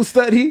Bible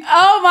study.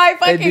 Oh my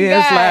fucking God! And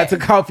then slide to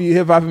Coffee,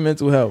 Hip Hop, and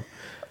Mental Health.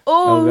 Ooh,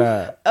 oh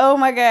God! Oh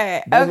my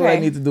God! That's what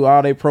they need to do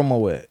all they promo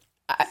with.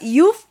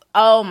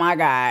 Oh my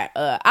God!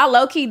 I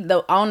low key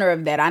the owner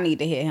of that. I need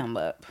to hit him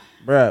up.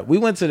 Bruh, we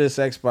went to this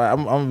sex spot.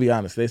 I'm gonna be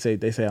honest. They say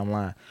I'm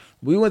lying.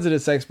 We went to the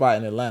sex spot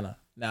in Atlanta.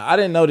 Now, I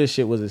didn't know this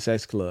shit was a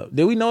sex club.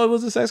 Did we know it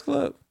was a sex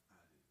club?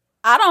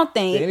 I don't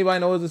think. Did anybody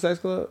know it was a sex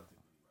club?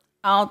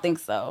 I don't think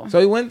so. So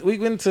we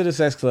went to the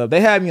sex club. They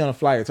had me on a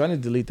flyer, so I need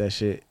to delete that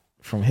shit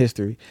from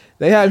history.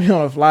 They had me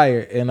on a flyer,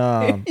 and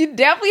you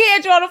definitely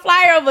had you on a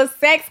flyer of a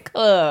sex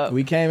club.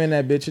 We came in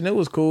that bitch, and it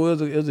was cool.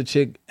 It was a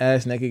chick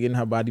ass naked getting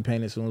her body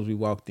painted as soon as we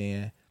walked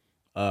in.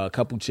 A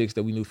couple chicks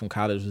that we knew from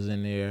college was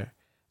in there.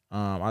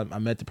 I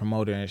met the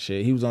promoter and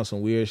shit. He was on some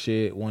weird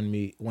shit.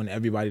 Wanted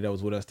everybody that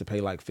was with us to pay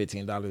like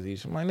 $15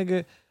 each. I'm like,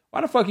 nigga,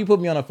 why the fuck you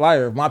put me on a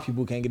flyer if my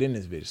people can't get in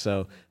this bitch?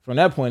 So from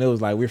that point, it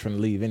was like we're finna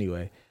leave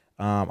anyway.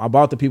 I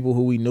bought the people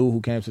who we knew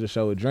who came to the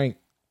show a drink.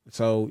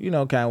 So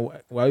kind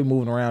of while we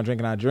moving around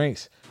drinking our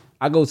drinks,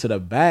 I go to the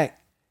back.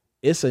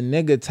 It's a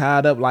nigga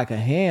tied up like a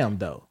ham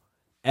though,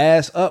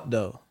 ass up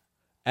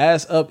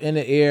in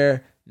the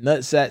air.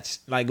 Nutsack,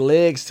 like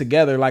legs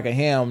together like a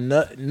ham,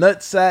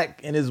 nutsack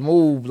in his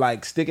move,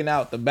 like sticking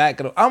out the back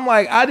of the. I'm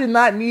like, I did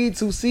not need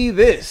to see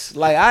this.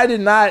 Like, I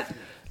did not,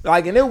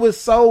 like, and it was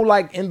so,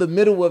 like, in the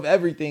middle of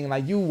everything.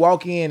 Like, you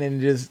walk in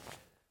and just,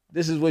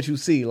 this is what you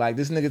see. Like,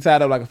 this nigga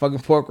tied up like a fucking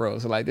pork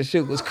roast. Like, this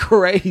shit was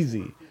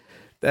crazy.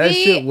 That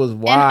shit was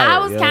wild. And I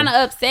was kind of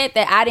upset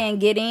that I didn't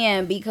get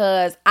in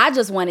because I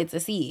just wanted to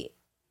see it.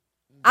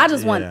 I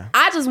just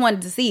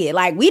wanted to see it.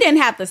 Like, we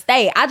didn't have to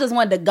stay. I just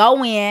wanted to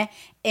go in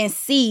and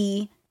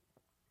see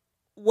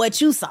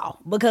what you saw.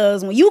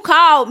 Because when you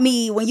called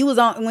me when you was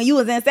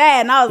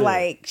inside, and I was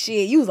like,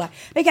 shit, you was like,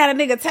 they got a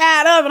nigga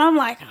tied up, and I'm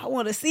like, I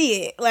want to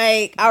see it.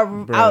 Like,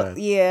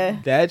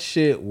 yeah. That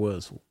shit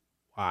was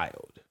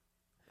wild.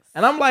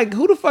 And I'm like,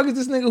 who the fuck is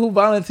this nigga who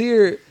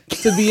volunteered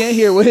to be in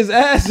here with his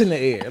ass in the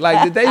air?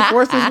 Like, did they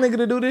force this nigga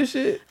to do this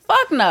shit?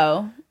 Fuck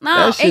no. No,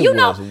 That shit and you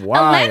know, was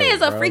wild, Atlanta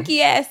is a bro.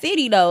 freaky ass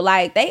city though.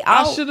 Like they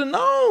all, I should have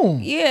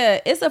known. yeah,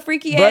 it's a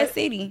freaky But ass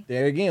city.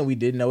 there again, we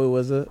didn't know it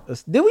was a.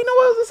 Did we know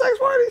it was a sex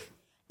party?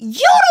 You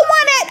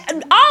the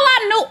one that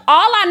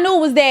all I knew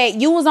was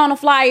that you was on a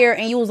flyer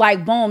and you was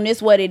like, boom,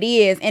 this what it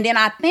is. And then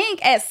I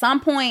think at some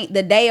point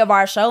the day of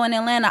our show in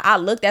Atlanta, I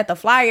looked at the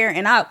flyer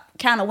and I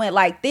kind of went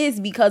like this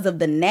because of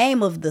the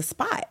name of the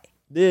spot.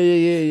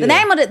 Yeah. The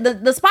name of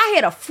the spot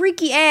had a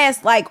freaky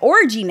ass like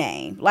orgy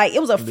name. Like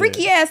it was a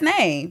freaky ass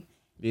name.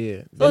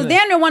 Yeah. So it's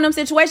damn near one of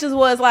them situations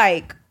was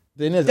like,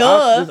 Then it's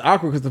duh.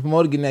 awkward because the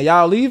promoter getting that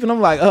y'all leave and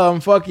I'm like,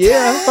 fuck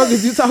yeah, what the fuck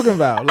is you talking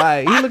about?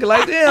 Like he looking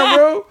like, damn,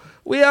 bro,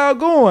 we all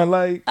going.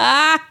 Like,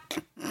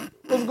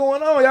 what's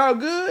going on? Y'all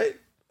good?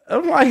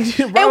 I'm like,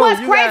 bro, it was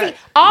crazy.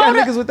 All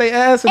niggas with their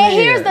ass in and the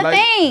here's air. the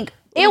thing,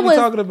 What are we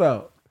talking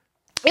about?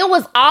 it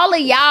was all of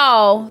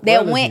y'all that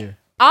Brothers went. here.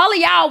 All of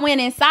y'all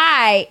went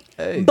inside,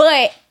 Hey.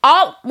 but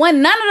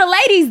when none of the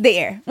ladies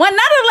there, when none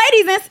of the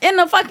ladies in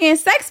the fucking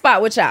sex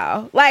spot with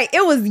y'all, like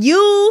it was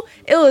you,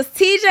 it was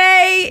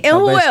TJ, and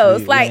who basically, else?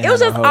 we Like ain't it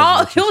was had just no hoes, all.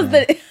 what you It was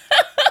saying.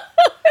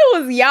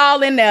 it was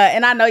y'all in there,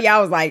 and I know y'all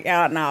was like,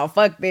 oh no,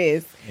 fuck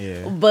this.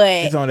 Yeah, But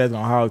it's on that's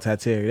gonna hog tie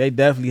Terry. They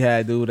definitely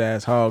had dude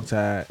ass hog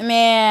tied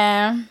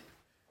man,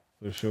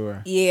 for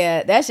sure.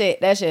 yeah, that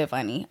shit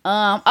funny.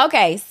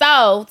 Okay,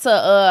 so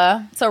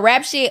to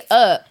wrap shit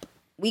up,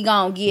 we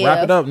gonna give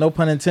Wrap it up, no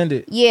pun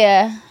intended.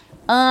 Yeah.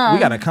 We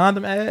got a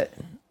condom ad.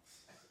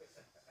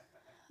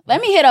 Let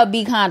me hit up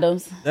B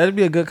condoms. That'd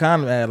be a good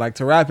condom ad. Like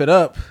to wrap it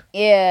up.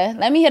 Yeah,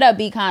 let me hit up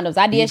B condoms.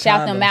 I did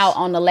shout them out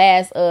on the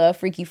last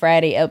Freaky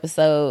Friday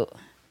episode.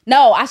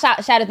 No, I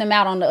shouted them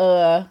out on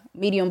the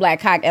Medium Black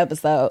Cock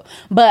episode.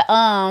 But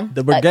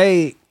The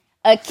brigade.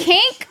 a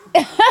kink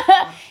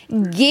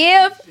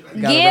give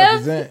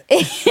Represent.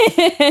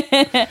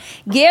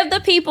 give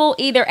the people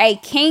either a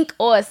kink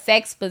or a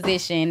sex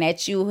position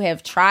that you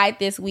have tried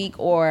this week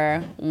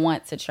or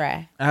want to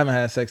try. I haven't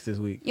had sex this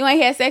week. You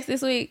ain't had sex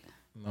this week?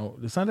 No,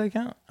 does Sunday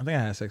count? I think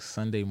I had sex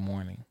Sunday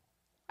morning.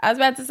 I was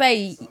about to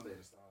say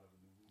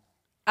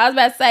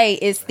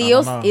it's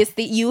still know.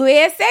 you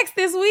had sex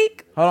this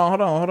week.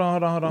 Hold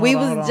on. We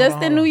was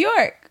just in New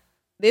York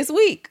this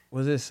week.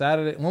 Was it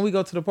Saturday? When we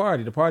go to the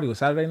party was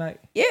Saturday night?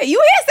 Yeah, you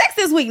had sex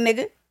this week,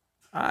 nigga.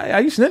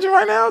 Are you snitching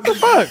right now? What the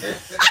fuck?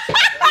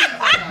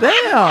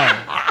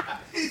 Damn.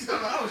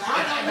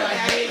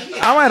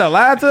 I might have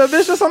lied to a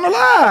bitch that's on the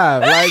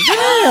live. Like,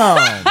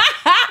 damn.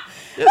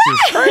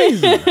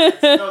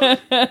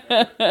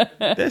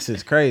 This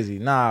is crazy.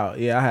 Nah,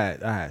 yeah,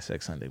 I had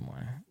sex Sunday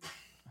morning.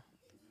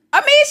 I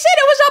mean, shit,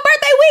 it was your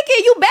birthday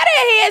weekend. You better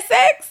have had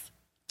sex.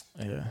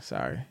 Yeah,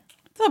 sorry.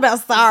 Talk about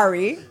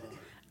sorry.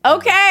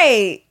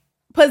 Okay.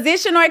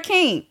 Position or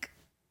kink?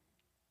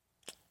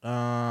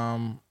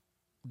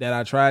 That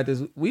I tried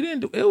this. We didn't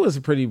do. It was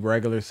a pretty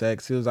regular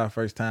sex. It was our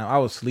first time. I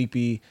was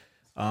sleepy.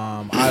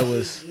 I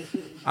was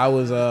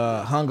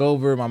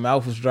hungover. My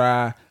mouth was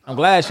dry. I'm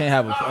glad she didn't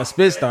have a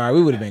spit star.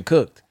 We would have been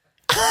cooked.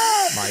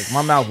 Like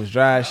my mouth was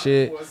dry as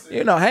shit.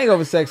 You know,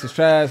 hangover sex is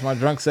trash. My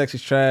drunk sex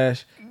is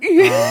trash.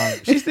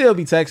 She still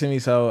be texting me,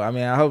 so I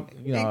mean, I hope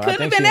you know. I think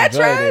been she that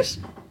enjoyed trash.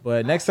 it.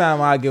 But next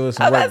time I'll give her I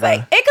some was work. about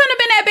to say, it couldn't have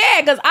been that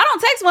bad because I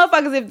don't text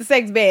motherfuckers if the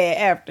sex bad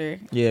after.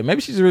 Yeah, maybe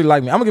she's really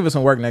like me. I'm gonna give her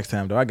some work next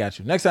time, though. I got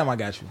you. Next time I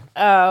got you.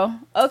 Oh,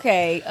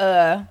 okay.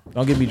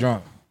 Don't get me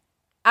drunk.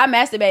 I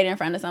masturbated in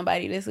front of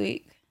somebody this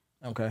week.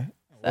 Okay.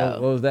 So-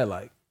 What was that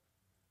like?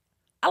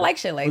 I like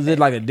shit like Was that. it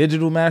like a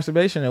digital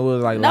masturbation? Or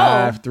was it like No.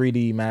 live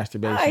 3D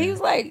masturbation? Oh, he was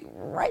like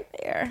right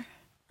there.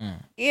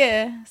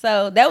 Yeah.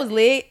 So that was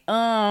lit.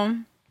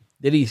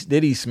 Did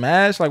he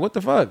smash? Like what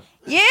the fuck?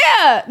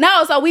 Yeah.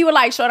 No, so we were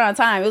like short on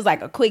time. It was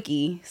like a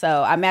quickie.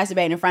 So I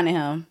masturbated in front of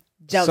him.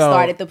 Jump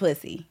started the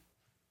pussy.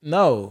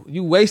 No,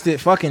 you wasted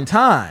fucking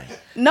time.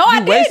 No, I You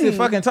didn't. wasted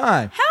fucking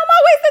time. How am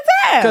I wasting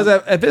time?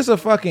 Because if it's a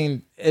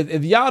fucking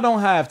if y'all don't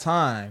have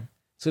time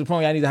to the point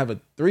where y'all need to have a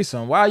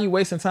threesome, why are you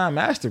wasting time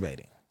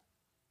masturbating?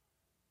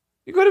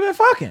 You could have been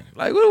fucking.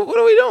 Like what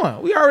are we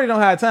doing? We already don't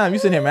have time. You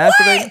sitting here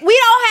masturbating?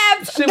 We don't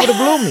have Shit would have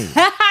blew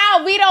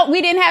me.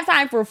 we didn't have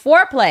time for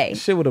foreplay.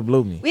 Shit would have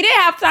blew me. We didn't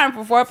have time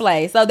for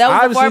foreplay. So that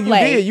was Obviously the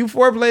foreplay. you did. You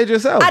foreplayed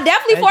yourself. I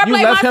definitely And you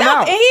foreplayed left him myself.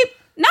 out.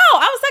 And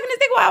I was sucking his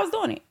dick while I was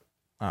doing it.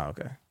 Oh,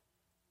 okay.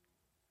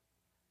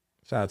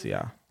 Shout out to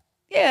y'all.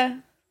 Yeah.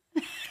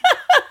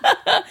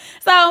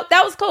 So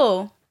that was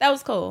cool.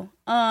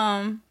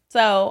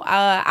 So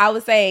I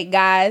would say,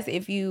 guys,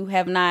 if you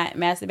have not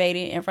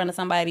masturbated in front of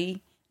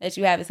somebody that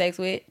you having sex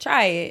with,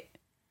 try it.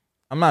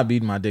 I'm not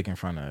beating my dick in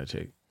front of a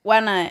chick. Why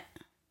not?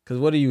 Because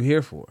what are you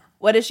here for?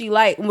 What if she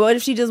like? What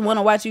if she just want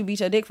to watch you beat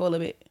your dick for a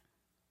little bit?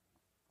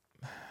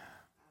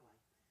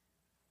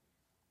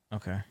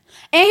 Okay.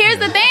 And here's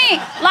the thing,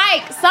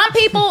 like some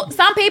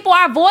people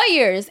are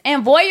voyeurs,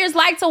 and voyeurs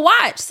like to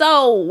watch.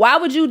 So why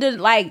would you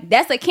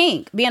that's a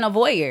kink, being a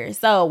voyeur.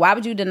 So why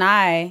would you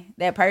deny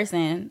that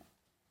person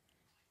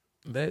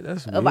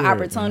That's of weird, an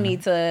opportunity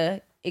man.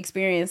 to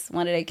experience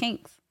one of their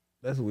kinks?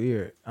 That's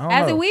weird. I don't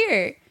That's know. it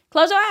weird.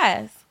 Close your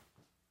eyes.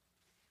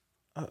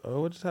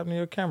 Uh-oh, what just happened to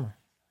your camera?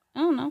 I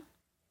don't know.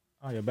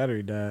 Oh, your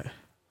battery died.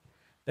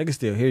 They can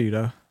still hear you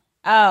though.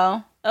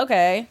 Oh,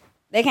 okay.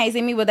 They can't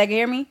see me, but they can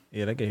hear me.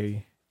 Yeah, they can hear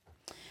you.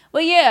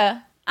 But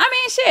yeah, I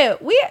mean, shit.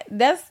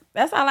 That's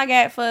all I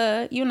got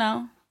for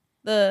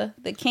the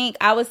kink.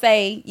 I would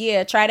say,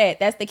 yeah, try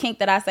that. That's the kink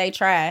that I say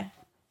try.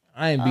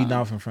 I ain't beating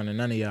off in front of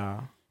none of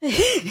y'all.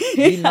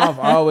 Beating off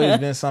always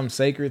been something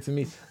sacred to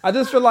me. I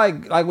just feel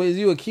like when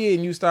you a kid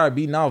and you start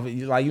beating off,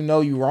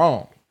 you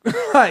wrong.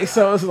 Like,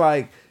 so it's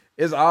like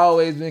it's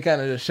always been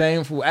kind of a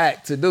shameful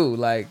act to do.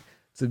 Like,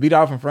 to beat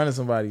off in front of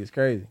somebody is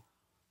crazy.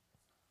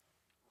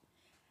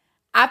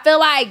 I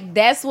feel like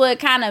that's what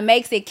kind of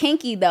makes it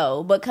kinky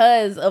though,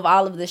 because of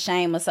all of the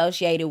shame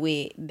associated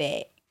with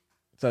that.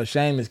 So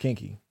shame is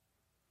kinky.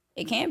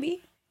 It can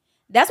be.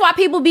 That's why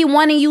people be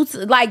wanting you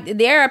to, like,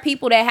 there are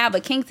people that have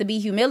a kink to be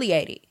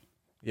humiliated.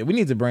 Yeah, we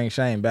need to bring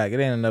shame back. It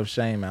ain't enough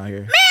shame out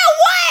here. Man,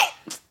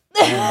 what?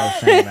 It ain't enough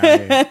shame out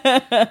here.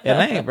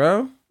 It ain't,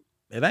 bro.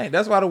 It ain't.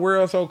 That's why the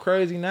world's so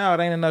crazy now. It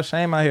ain't enough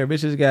shame out here.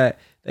 Bitches got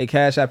they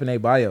Cash App in their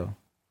bio.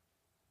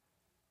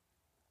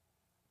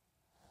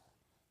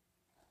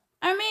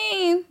 I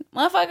mean,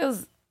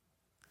 motherfuckers,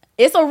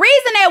 it's a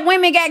reason that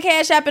women got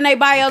Cash App in their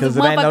bios. Because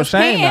it ain't no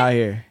shame out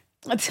here.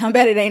 I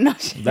bet it ain't no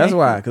shame. That's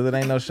why, because it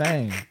ain't no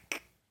shame.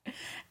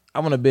 I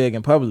want to beg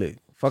in public.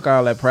 Fuck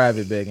all that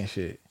private begging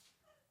shit.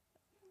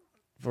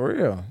 For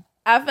real.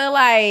 I feel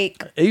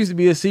like it used to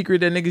be a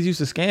secret that niggas used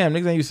to scam.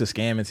 Niggas ain't used to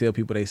scam and tell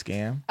people they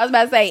scam. I was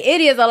about to say, it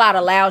is a lot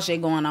of loud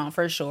shit going on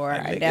for sure.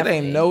 Like, nigga, it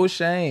ain't no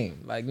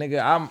shame. Like,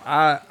 nigga,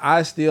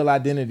 I steal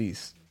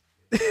identities.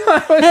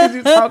 What is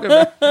you talking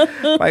about?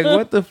 Like,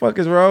 what the fuck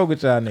is wrong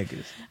with y'all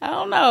niggas? I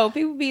don't know.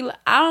 People be,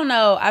 I don't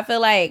know. I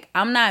feel like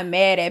I'm not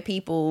mad at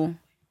people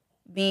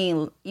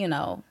being,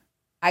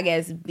 I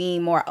guess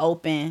being more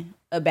open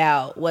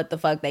about what the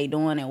fuck they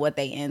doing and what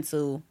they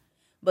into,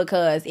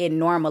 because it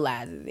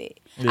normalizes it.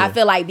 Yeah. I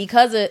feel like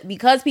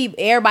because people,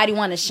 everybody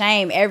want to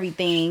shame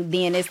everything,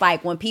 then it's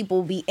like when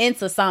people be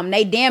into something,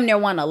 they damn near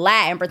want to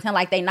lie and pretend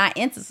like they not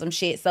into some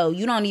shit. So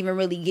you don't even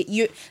really get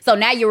you. So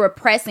now you're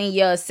repressing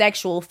your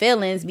sexual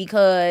feelings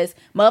because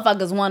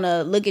motherfuckers want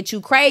to look at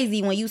you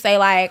crazy when you say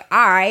like,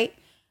 all right,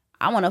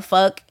 I want to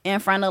fuck in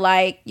front of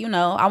I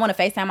want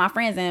to FaceTime my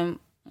friends and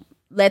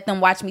let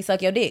them watch me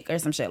suck your dick or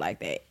some shit like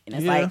that. And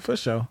it's like, for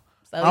sure.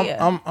 So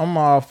I'm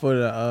all for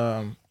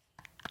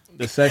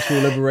the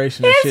sexual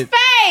liberation and shit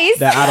face.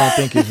 That I don't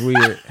think is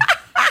weird.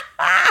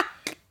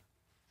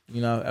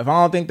 If I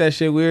don't think that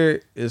shit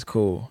weird, it's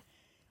cool.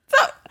 So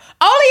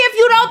only if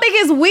you don't think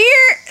it's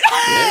weird.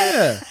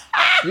 Yeah,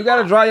 you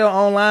gotta draw your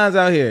own lines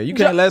out here. You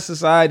can't let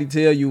society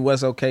tell you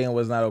what's okay and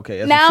what's not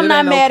okay. Now I'm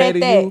not mad at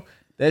that.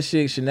 That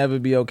shit should never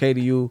be okay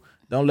to you.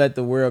 Don't let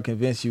the world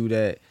convince you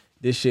that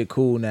this shit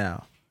cool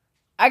now.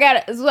 I got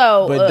it.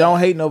 So, but don't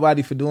hate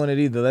nobody for doing it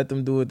either. Let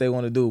them do what they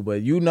want to do.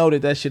 But you know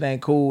that shit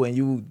ain't cool, and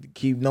you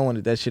keep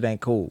knowing that shit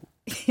ain't cool.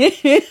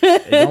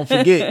 And don't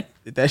forget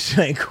that shit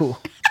ain't cool.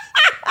 Yo,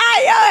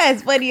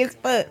 that's funny as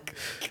fuck.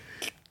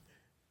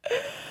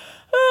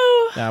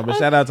 Nah, but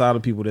shout out to all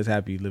the people that's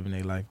happy living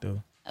their life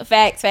though.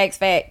 Facts.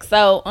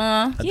 So,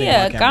 I think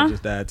my camera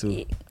just died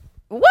too.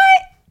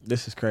 What?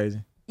 This is crazy.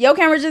 Your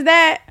camera just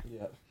died?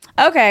 Yep.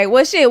 Okay,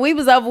 well shit, we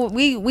was over,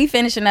 we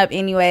finishing up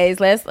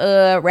anyways. Let's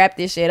wrap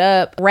this shit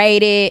up.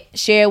 Rate it,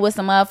 share it with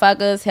some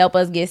motherfuckers, help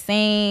us get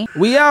seen.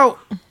 We out.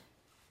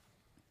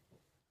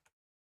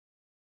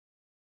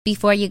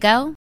 Before you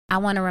go, I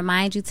want to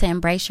remind you to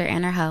embrace your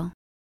inner hoe.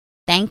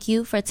 Thank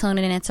you for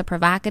tuning in to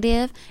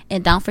Provocative,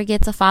 and don't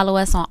forget to follow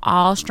us on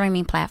all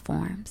streaming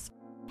platforms.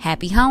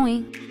 Happy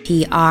hoeing.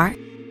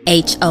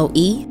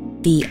 PRHOEVOCATIVE.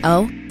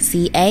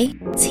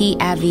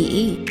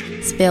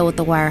 Spell with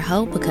the word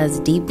hoe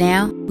because deep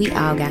down, we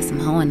all got some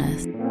hoe in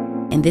us.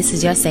 And this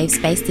is your safe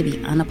space to be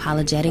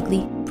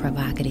unapologetically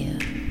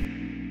provocative.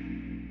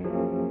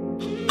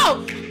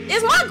 Oh,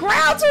 is my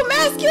growl too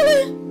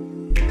masculine?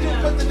 You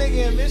put the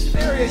nigga in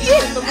missionary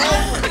and the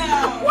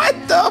moment. What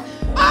the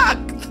fuck?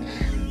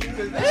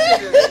 That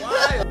shit is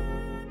wild.